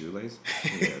just shoelaces?"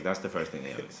 Yeah, that's the first thing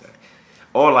they always say.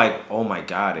 Or like, "Oh my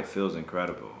God, it feels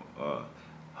incredible."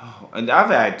 And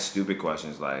I've had stupid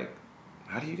questions like,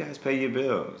 "How do you guys pay your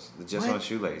bills just on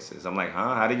shoelaces?" I'm like,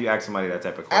 "Huh? How did you ask somebody that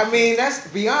type of question?" I mean, that's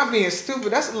beyond being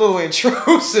stupid. That's a little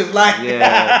intrusive. Like,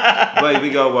 yeah, but we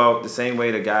go, well, the same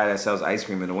way the guy that sells ice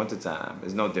cream in the wintertime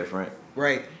is no different.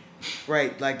 Right.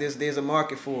 Like there's a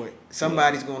market for it.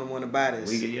 Somebody's going to want to buy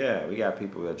this. We got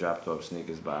people that dropped off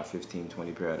sneakers by 15,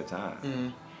 20 pair at a time. Mm-hmm.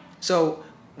 So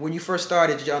when you first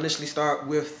started, did y'all initially start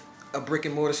with a brick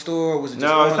and mortar store, or was it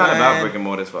just online? No, it's not about brick and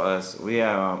mortars for us. We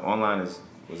have online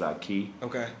was our key.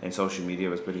 Okay. And social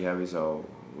media was pretty heavy, so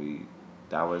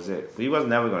that was it. We was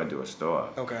never gonna do a store.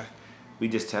 Okay. We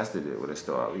just tested it with a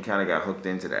store. We kind of got hooked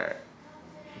into that.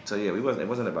 So yeah, it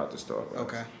wasn't about the store.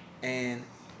 Okay. And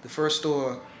the first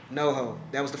store, NoHo,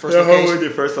 that was the first location? NoHo was the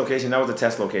first location. That was a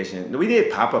test location. We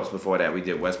did pop-ups before that. We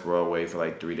did West Broadway for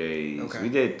like 3 days. Okay. We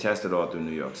did test it all through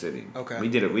New York City. Okay. We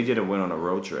went on a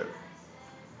road trip.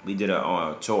 We did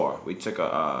on a tour. We took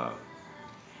a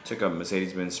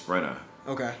Mercedes-Benz Sprinter.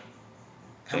 Okay.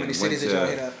 How many cities did y'all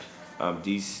hit up?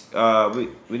 DC.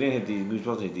 We didn't hit DC. We were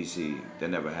supposed to hit DC. That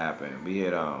never happened. We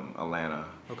hit Atlanta.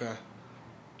 Okay.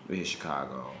 We hit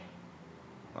Chicago.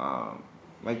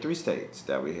 Like 3 states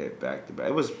that we hit back to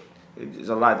back. It's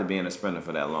a lot to be in a Sprinter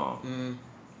for that long.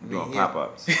 Doing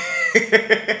pop-ups.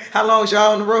 How long was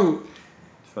y'all on the road?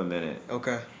 For a minute.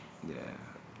 Okay. Yeah.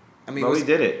 I mean, we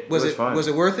did it. Was it fun. Was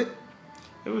it worth it?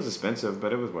 It was expensive,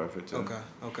 but it was worth it too.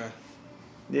 Okay.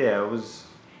 Yeah, it was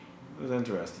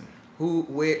interesting.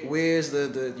 Where's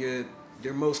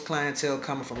your most clientele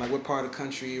coming from? Like, what part of the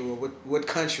country, or what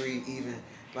country even?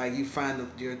 Like, you find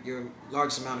your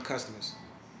largest amount of customers.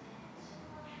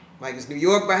 Like, is New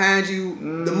York behind you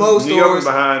the most? New York is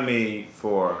behind me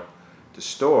for the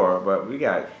store, but we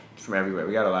got from everywhere.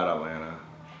 We got a lot of Atlanta.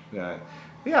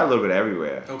 We got a little bit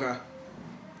everywhere. Okay.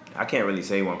 I can't really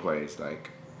say one place. Like,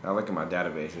 I look at my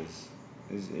databases.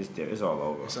 It's all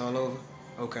over. It's all over?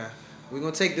 Okay. We're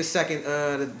going to take this second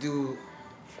to do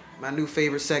my new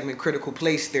favorite segment, Critical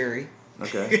Place Theory.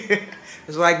 Okay.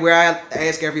 It's like where I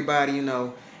ask everybody,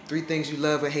 3 things you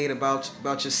love or hate about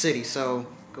your city. So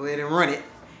go ahead and run it.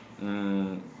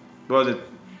 Well,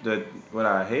 what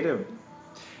I hate it.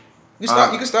 You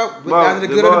can start with either the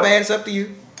good or the bad. It's up to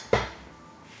you.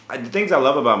 The things I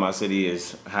love about my city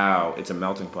is how it's a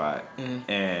melting pot,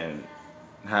 and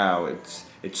how it's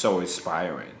so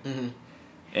inspiring,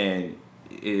 and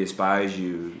it inspires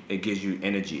you. It gives you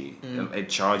energy. It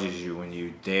charges you when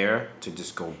you dare to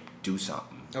just go do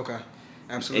something. Okay,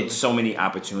 absolutely. It's so many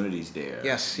opportunities there.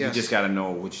 Yes. You just gotta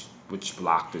know which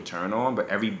block to turn on. But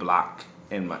every block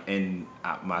in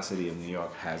my city of New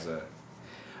York has a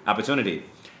opportunity.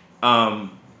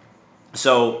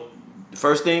 So the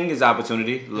first thing is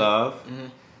opportunity, love.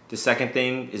 The second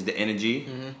thing is the energy,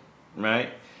 right?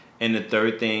 And the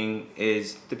third thing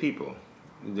is the people.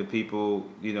 The people,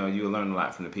 you'll learn a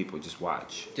lot from the people. Just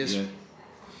watch. Just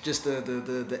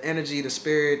the energy, the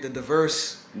spirit, the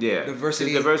diversity. The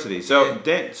diversity. So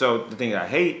the thing that I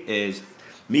hate is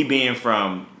me being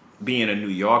a New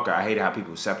Yorker. I hate how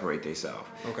people separate themselves.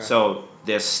 Okay. So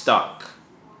they're stuck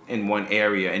in one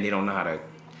area and they don't know how to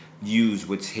use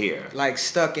what's here. Like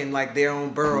stuck in like their own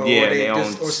borough, yeah, or their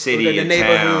own city or the or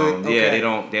neighborhood. town. Okay. Yeah,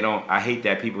 they don't. I hate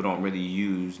that people don't really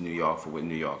use New York for what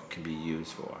New York can be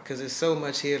used for. Because there's so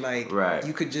much here. Like right.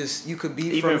 you could be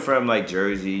even from like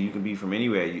Jersey. You can be from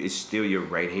anywhere. It's still you're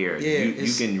right here. Yeah,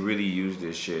 you can really use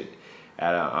this shit.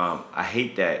 I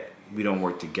hate that we don't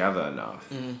work together enough.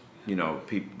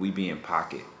 We be in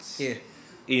pockets. Yeah.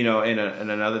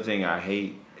 And another thing I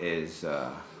hate is.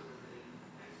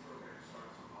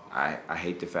 I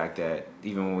hate the fact that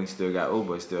even when we still got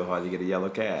Uber, it's still hard to get a yellow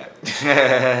cab.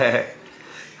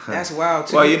 That's wild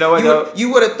too. Well, you know what?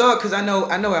 You would have thought, because I know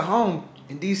at home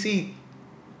in DC,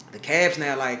 the cabs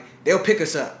now, like they'll pick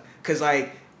us up, cause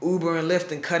like Uber and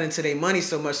Lyft and cut into their money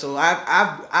so much. So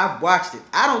I've watched it.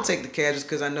 I don't take the cabs just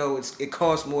because I know it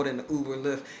costs more than the Uber and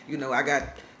Lyft.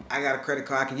 I got a credit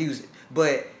card, I can use it.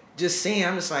 But just seeing,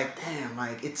 I'm just like, damn,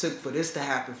 like it took for this to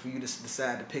happen for you to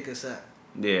decide to pick us up.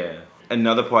 Yeah.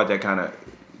 Another part that kind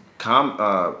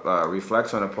of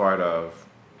reflects on the part of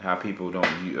how people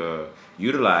don't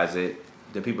utilize it.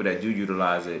 The people that do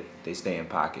utilize it, they stay in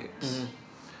pockets.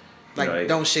 Like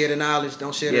don't share the knowledge,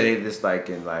 don't share. Yeah, they just like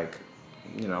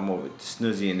I'm over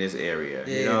snoozy in this area.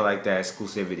 Yeah. Like that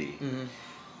exclusivity.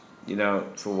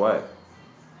 For what?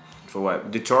 For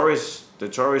what? The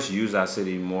tourists use our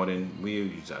city more than we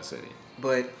use our city.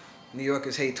 But New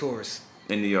Yorkers hate tourists.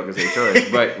 And New Yorkers hate tourists.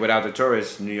 But without the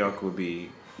tourists, New York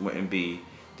wouldn't be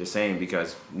the same,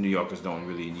 because New Yorkers don't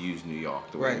really use New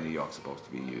York the way New York's supposed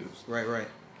to be used. Right.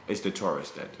 It's the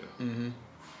tourists that do.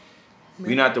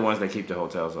 We're not the ones that keep the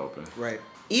hotels open. Right.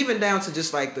 Even down to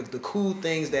just like the cool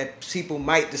things that people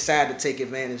might decide to take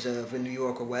advantage of in New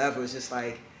York or wherever. It's just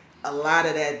like a lot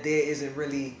of that there isn't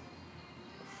really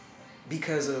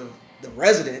because of the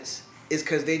residents. It's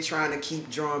because they trying to keep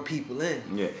drawing people in.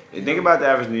 Yeah. Think about the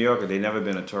average New Yorker. They never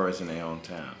been a tourist in their own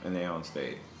town, in their own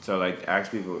state. So like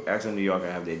ask a New Yorker,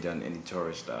 have they done any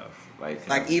tourist stuff?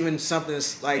 Like even something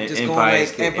like just going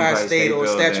like Empire State or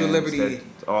Statue of Liberty.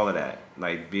 All of that.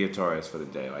 Like be a tourist for the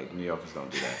day. Like New Yorkers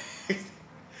don't do that.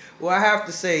 Well, I have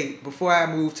to say, before I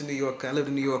moved to New York, I lived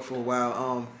in New York for a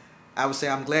while. I would say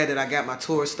I'm glad that I got my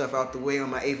tourist stuff out the way on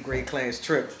my 8th grade class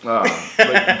trip. But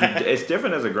it's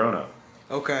different as a grown up.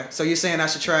 Okay, so you're saying I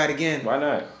should try it again? Why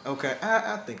not? Okay,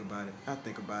 I'll think about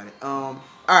it. All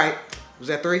right, was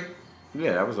that 3?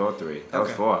 Yeah, that was all 3. That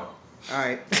was 4. All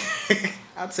right,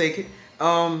 I'll take it.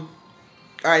 All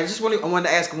right, I wanted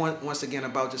to ask once again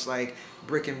about just like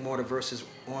brick and mortar versus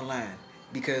online,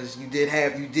 because you did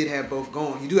have both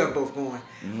going. You do have both going.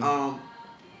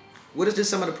 What is just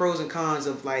some of the pros and cons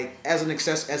of like as an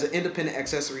independent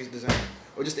accessories designer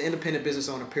or just an independent business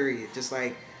owner? Period. Just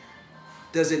like,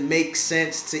 does it make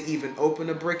sense to even open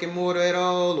a brick and mortar at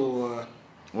all, or?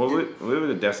 Well, we were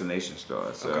the destination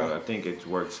store, so Okay. I think it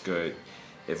works good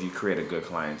if you create a good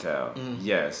clientele.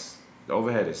 Yes, the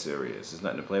overhead is serious. It's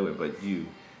nothing to play with, but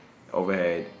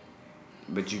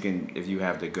but you can, if you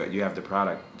have the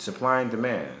product, supply and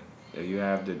demand. If you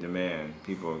have the demand,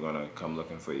 people are gonna come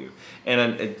looking for you.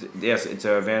 And yes, it's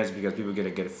an advantage because people get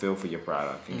a feel for your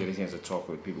product and get a chance to talk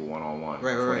with people one-on-one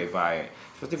before they buy it.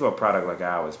 Especially for a product like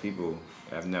ours, people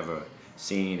have never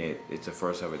seen it. It's the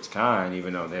first of its kind,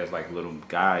 even though there's like little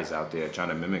guys out there trying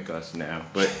to mimic us now.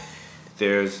 But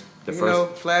there's the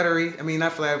first. Flattery. I mean,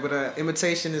 not flattery, but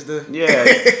imitation is the.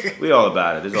 Yeah, we all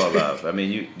about it. It's all love. I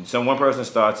mean, one person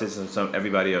starts it, and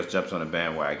everybody else jumps on the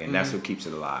bandwagon. That's what keeps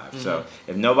it alive. So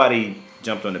if nobody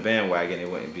jumped on the bandwagon, it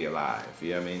wouldn't be alive.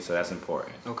 You know what I mean? So that's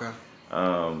important. Okay.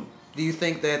 Do you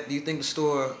think the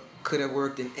store could have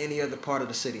worked in any other part of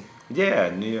the city? Yeah,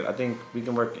 New York, I think we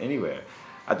can work anywhere.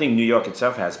 I think New York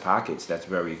itself has pockets that's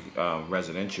very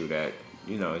residential that,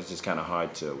 it's just kind of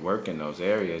hard to work in those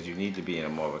areas. You need to be in a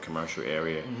more of a commercial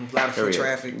area. A lot of foot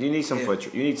traffic. You need some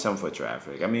foot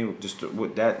traffic. I mean, just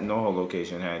with that NoHo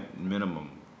location had minimum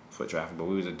foot traffic, but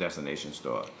we was a destination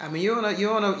store. I mean, you're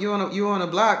on a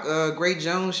block, Great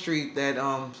Jones Street that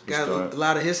got a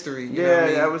lot of history. You know what I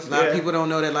mean? That was a lot of people don't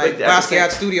know that like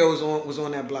Basquiat Studios was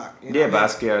on that block. You know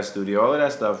Basquiat Studio, all of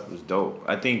that stuff was dope.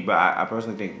 I think, but I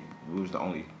personally think we was the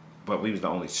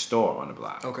only store on the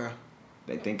block. Okay.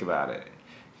 They think about it.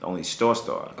 The only store.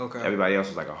 Okay. Everybody else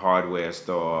was like a hardware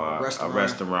store, a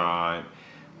restaurant,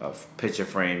 a picture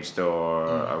frame store,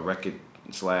 a record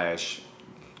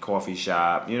 / coffee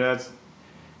shop. You know, that's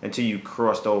until you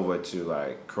crossed over to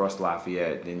like Cross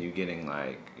Lafayette, then you're getting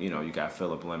like, you know, you got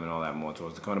Philip Lim and all that more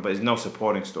towards the corner, but there's no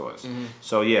supporting stores.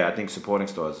 So yeah, I think supporting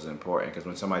stores is important because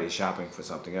when somebody's shopping for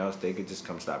something else, they could just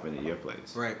come stop into your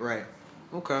place. Right.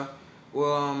 Okay.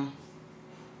 Well,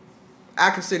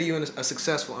 I consider you a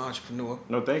successful entrepreneur.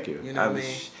 No, thank you. You know what I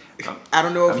mean? I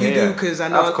don't know if you do because I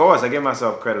know. Of course, I give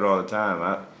myself credit all the time.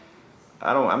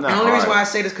 I'm not. The only reason why I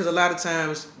say this because a lot of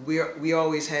times we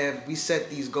set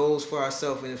these goals for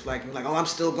ourselves and it's like oh, I'm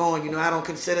still going. You know, I don't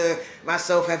consider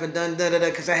myself having done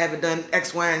because I haven't done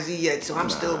X, Y, and Z yet, so I'm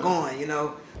still going. You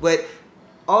know, but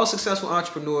all successful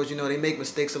entrepreneurs, you know, they make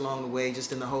mistakes along the way,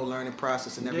 just in the whole learning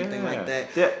process and everything like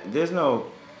that. There's no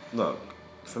look.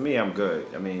 For me, I'm good.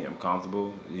 I mean, I'm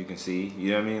comfortable. You can see.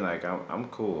 You know what I mean? Like I'm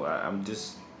cool. I'm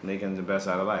just making the best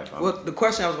out of life. Well, the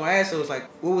question I was going to ask was like,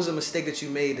 what was a mistake that you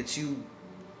made that you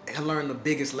learned the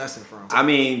biggest lesson from? I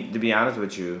mean, to be honest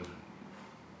with you,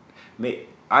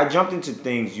 I jumped into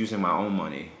things using my own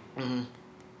money.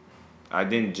 I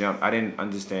didn't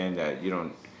understand that you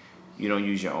don't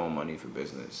use your own money for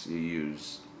business. You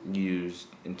use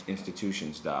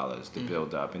institutions' dollars to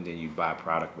build up, and then you buy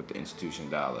product with the institution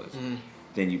dollars.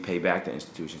 Then you pay back the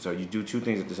institution. So you do two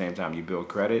things at the same time. You build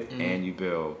credit and you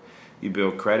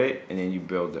build credit, and then you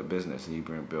build a business and you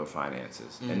build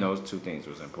finances. And those two things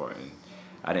was important.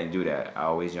 I didn't do that. I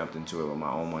always jumped into it with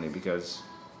my own money because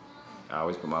I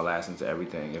always put my last into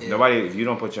everything. If you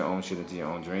don't put your own shit into your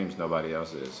own dreams, nobody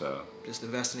else is. So just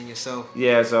investing in yourself.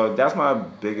 Yeah. So that's my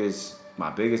biggest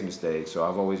mistake. So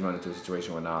I've always run into a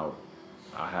situation where now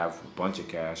I have a bunch of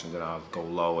cash and then I'll go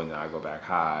low and then I go back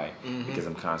high because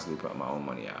I'm constantly putting my own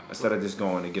money out instead of just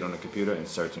going to get on the computer and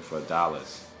searching for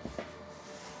dollars.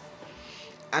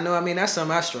 I know. I mean, that's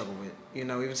something I struggle with. You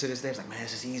know, even to this day, it's like, man,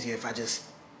 it's just easier if I just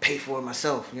pay for it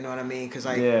myself. You know what I mean? Because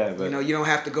you know, you don't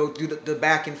have to go through the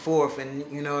back and forth and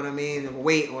you know what I mean, and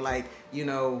wait, or like, you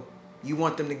know, you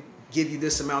want them to give you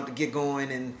this amount to get going,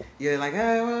 and you're like,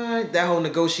 that whole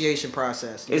negotiation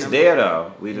process. It's there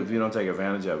though. If you don't take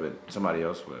advantage of it, somebody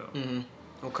else will.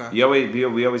 Okay. We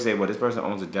always say, well, this person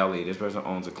owns a deli, this person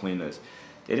owns a cleaners.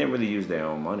 They didn't really use their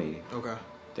own money. Okay.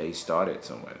 They started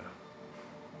somewhere.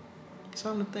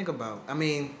 Something to think about. I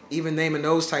mean, even naming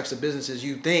those types of businesses,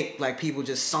 you think like people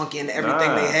just sunk in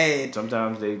everything they had.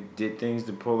 Sometimes they did things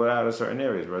to pull it out of certain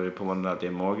areas, whether they're pulling out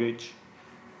their mortgage.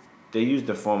 They use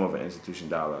the form of an institution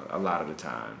dollar a lot of the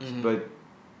times, but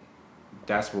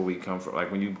that's where we come from. Like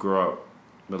when you grow up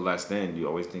with less than, you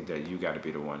always think that you got to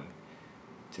be the one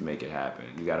to make it happen.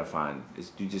 You got to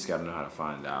you just got to know how to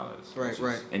find dollars.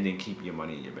 Right. And then keep your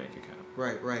money in your bank account.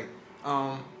 Right.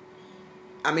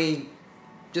 I mean,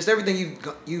 just everything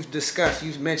you've discussed,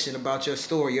 you've mentioned about your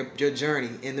story, your journey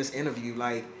in this interview,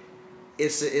 like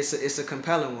it's a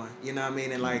compelling one, you know what I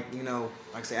mean? And like, you know,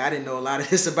 like I say, I didn't know a lot of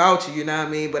this about you, you know what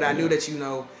I mean? But I knew that, you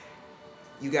know,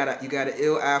 you got an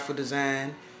ill eye for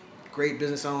design, great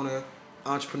business owner,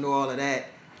 entrepreneur, all of that.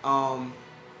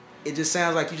 It just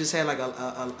sounds like you just had like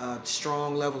a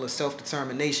strong level of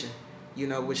self-determination, you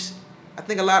know, which I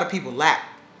think a lot of people lack.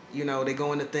 You know, they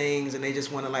go into things and they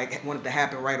just want it to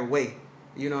happen right away.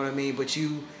 You know what I mean? But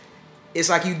it's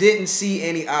like you didn't see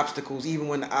any obstacles, even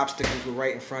when the obstacles were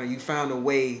right in front of you. You found a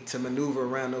way to maneuver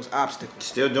around those obstacles.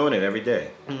 Still doing it every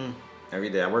day. Every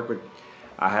day.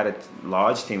 I had a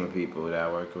large team of people that I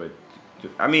worked with.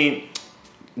 I mean,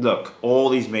 look, all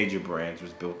these major brands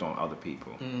was built on other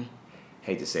people.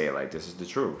 Hate to say it like this, is the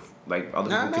truth. Like other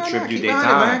people contribute their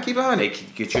time. They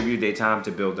contribute their time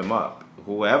to build them up.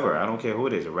 Whoever, I don't care who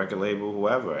it is, a record label,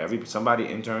 whoever. Somebody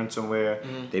interned somewhere,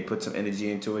 they put some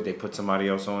energy into it, they put somebody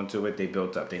else onto it, they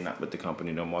built up, they're not with the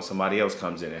company no more, somebody else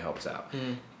comes in and helps out.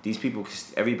 These people,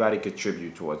 everybody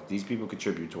contribute towards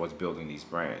building these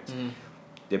brands.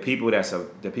 The people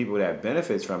that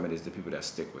benefits from it is the people that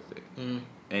stick with it.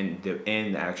 And the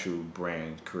actual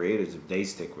brand creators, if they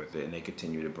stick with it and they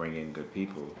continue to bring in good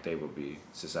people, they will be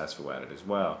successful at it as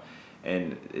well.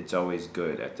 And it's always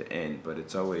good at the end, but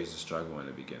it's always a struggle in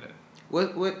the beginning.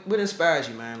 What inspires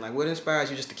you, man? Like, what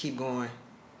inspires you just to keep going?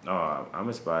 Oh, I'm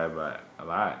inspired by a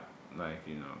lot. Like,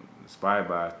 you know, inspired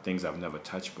by things I've never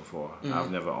touched before. I've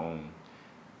never owned,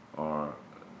 or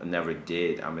never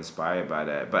did. I'm inspired by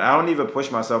that, but I don't even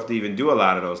push myself to even do a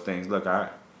lot of those things. Look,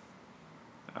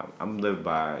 I'm lived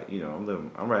by,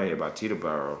 I'm right here by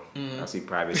Teterboro. I see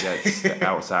private jets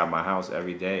outside my house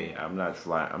every day. I'm not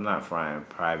flying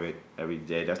private every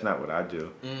day. That's not what I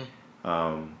do.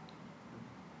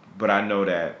 But I know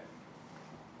that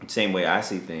same way I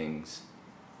see things,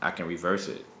 I can reverse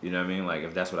it. You know what I mean? Like,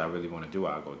 if that's what I really want to do,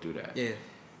 I'll go do that. Yeah.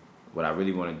 What I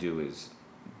really want to do is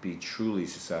be truly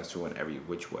successful in every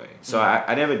which way. So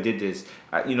I never did this.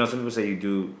 Some people say you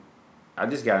do. I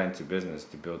just got into business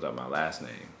to build up my last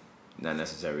name, not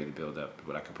necessarily to build up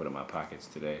what I can put in my pockets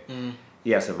today.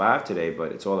 Yeah, I survived today,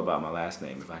 but it's all about my last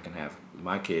name. If I can have,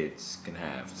 my kids can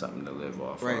have something to live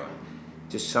off. Right.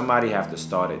 Just somebody have to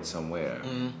start it somewhere.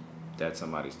 That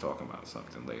somebody's talking about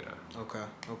something later. Okay.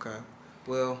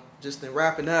 Well, just in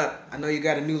wrapping up, I know you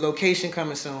got a new location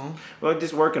coming soon. Well,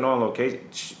 just working on location.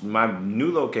 My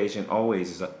new location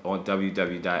always is on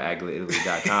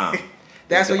www.agletitaly.com.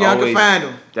 That's where y'all can find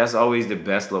them. That's always the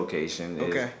best location.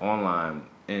 Okay. Is online,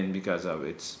 and because of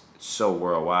it's so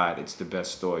worldwide, it's the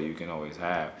best store you can always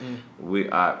have.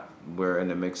 We're in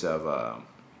the mix of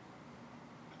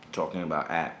talking about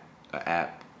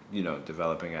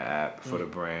developing an app for the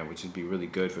brand, which would be really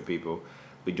good for people.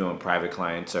 We're doing private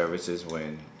client services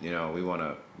when, we want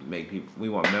to we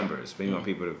want members. We want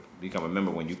people to become a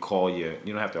member. When you call you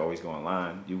don't have to always go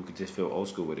online. You could just feel old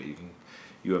school with it.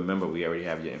 You're a member. We already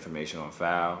have your information on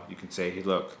file. You can say, hey,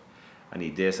 look, I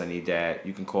need this, I need that.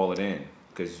 You can call it in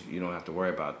because you don't have to worry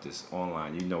about this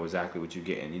online. You know exactly what you're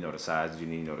getting. You know the sizes you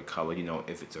need, you know the color, you know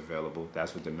if it's available.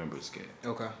 That's what the members get.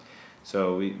 Okay.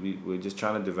 So we're just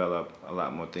trying to develop a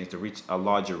lot more things to reach a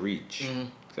larger reach.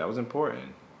 That was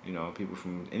important. People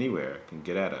from anywhere can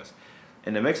get at us.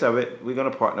 In the mix of it, we're gonna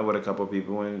partner with a couple of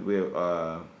people, and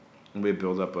we'll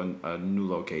build up a new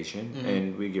location,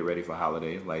 and we get ready for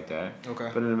holiday like that.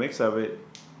 Okay. But in the mix of it,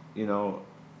 the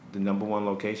number one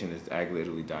location is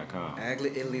agletitaly.com.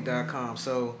 agletitaly.com.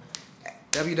 So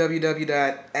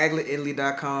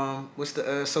www.agletitaly.com. What's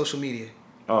the social media?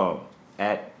 Oh,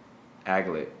 at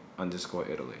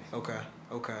 @aglet_Italy. Okay.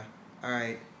 All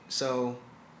right. So,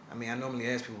 I normally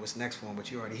ask people what's next for them,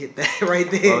 but you already hit that right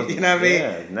there. Well, you know what I mean?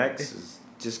 Yeah, next is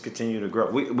just continue to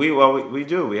grow. We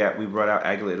do. We brought out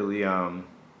Aglet Italy.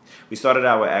 We started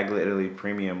out with Aglet Italy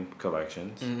premium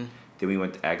collections. Then we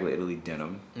went to Aglet Italy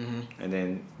denim, and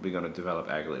then we're gonna develop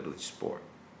Aglet Italy sport.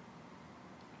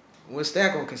 What's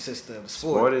that gonna consist of?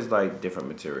 Sport is like different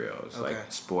materials, Okay.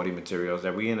 like sporty materials.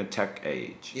 That we in a tech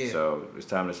age, so it's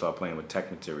time to start playing with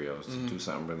tech materials to do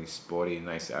something really sporty and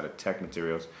nice out of tech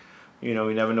materials. We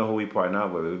never know who we partner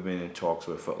up with. We've been in talks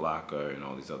with Foot Locker and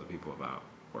all these other people about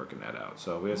working that out.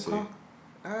 So we'll see. All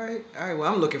right.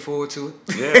 Well, I'm looking forward to it.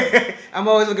 Yeah. I'm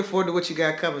always looking forward to what you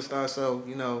got coming, Star. So,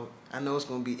 I know it's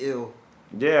going to be ill.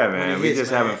 Yeah, man. We're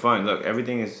just having fun. Look,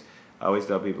 everything is, I always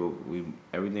tell people,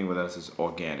 everything with us is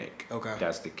organic. Okay.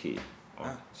 That's the key.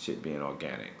 Shit being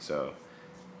organic. So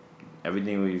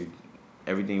everything we've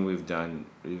done,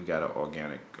 we've got an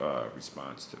organic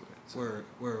response to it. So. Word.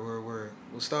 Well,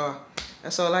 Star,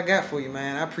 that's all I got for you,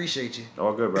 man. I appreciate you.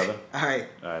 All good, brother. All right,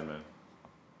 man.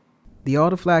 The All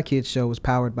the Fly Kids Show is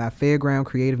powered by Fairground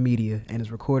Creative Media and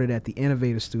is recorded at the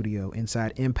Innovator Studio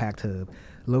inside Impact Hub,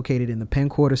 located in the Penn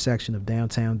Quarter section of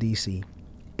downtown D.C.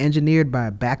 Engineered by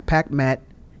Backpack Matt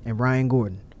and Ryan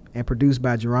Gordon, and produced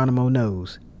by Geronimo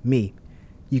Knows, me.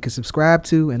 You can subscribe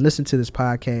to and listen to this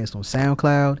podcast on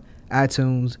SoundCloud,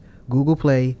 iTunes, Google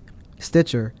Play,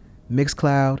 Stitcher,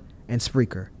 Mixcloud, and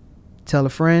Spreaker. Tell a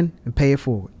friend and pay it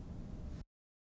forward.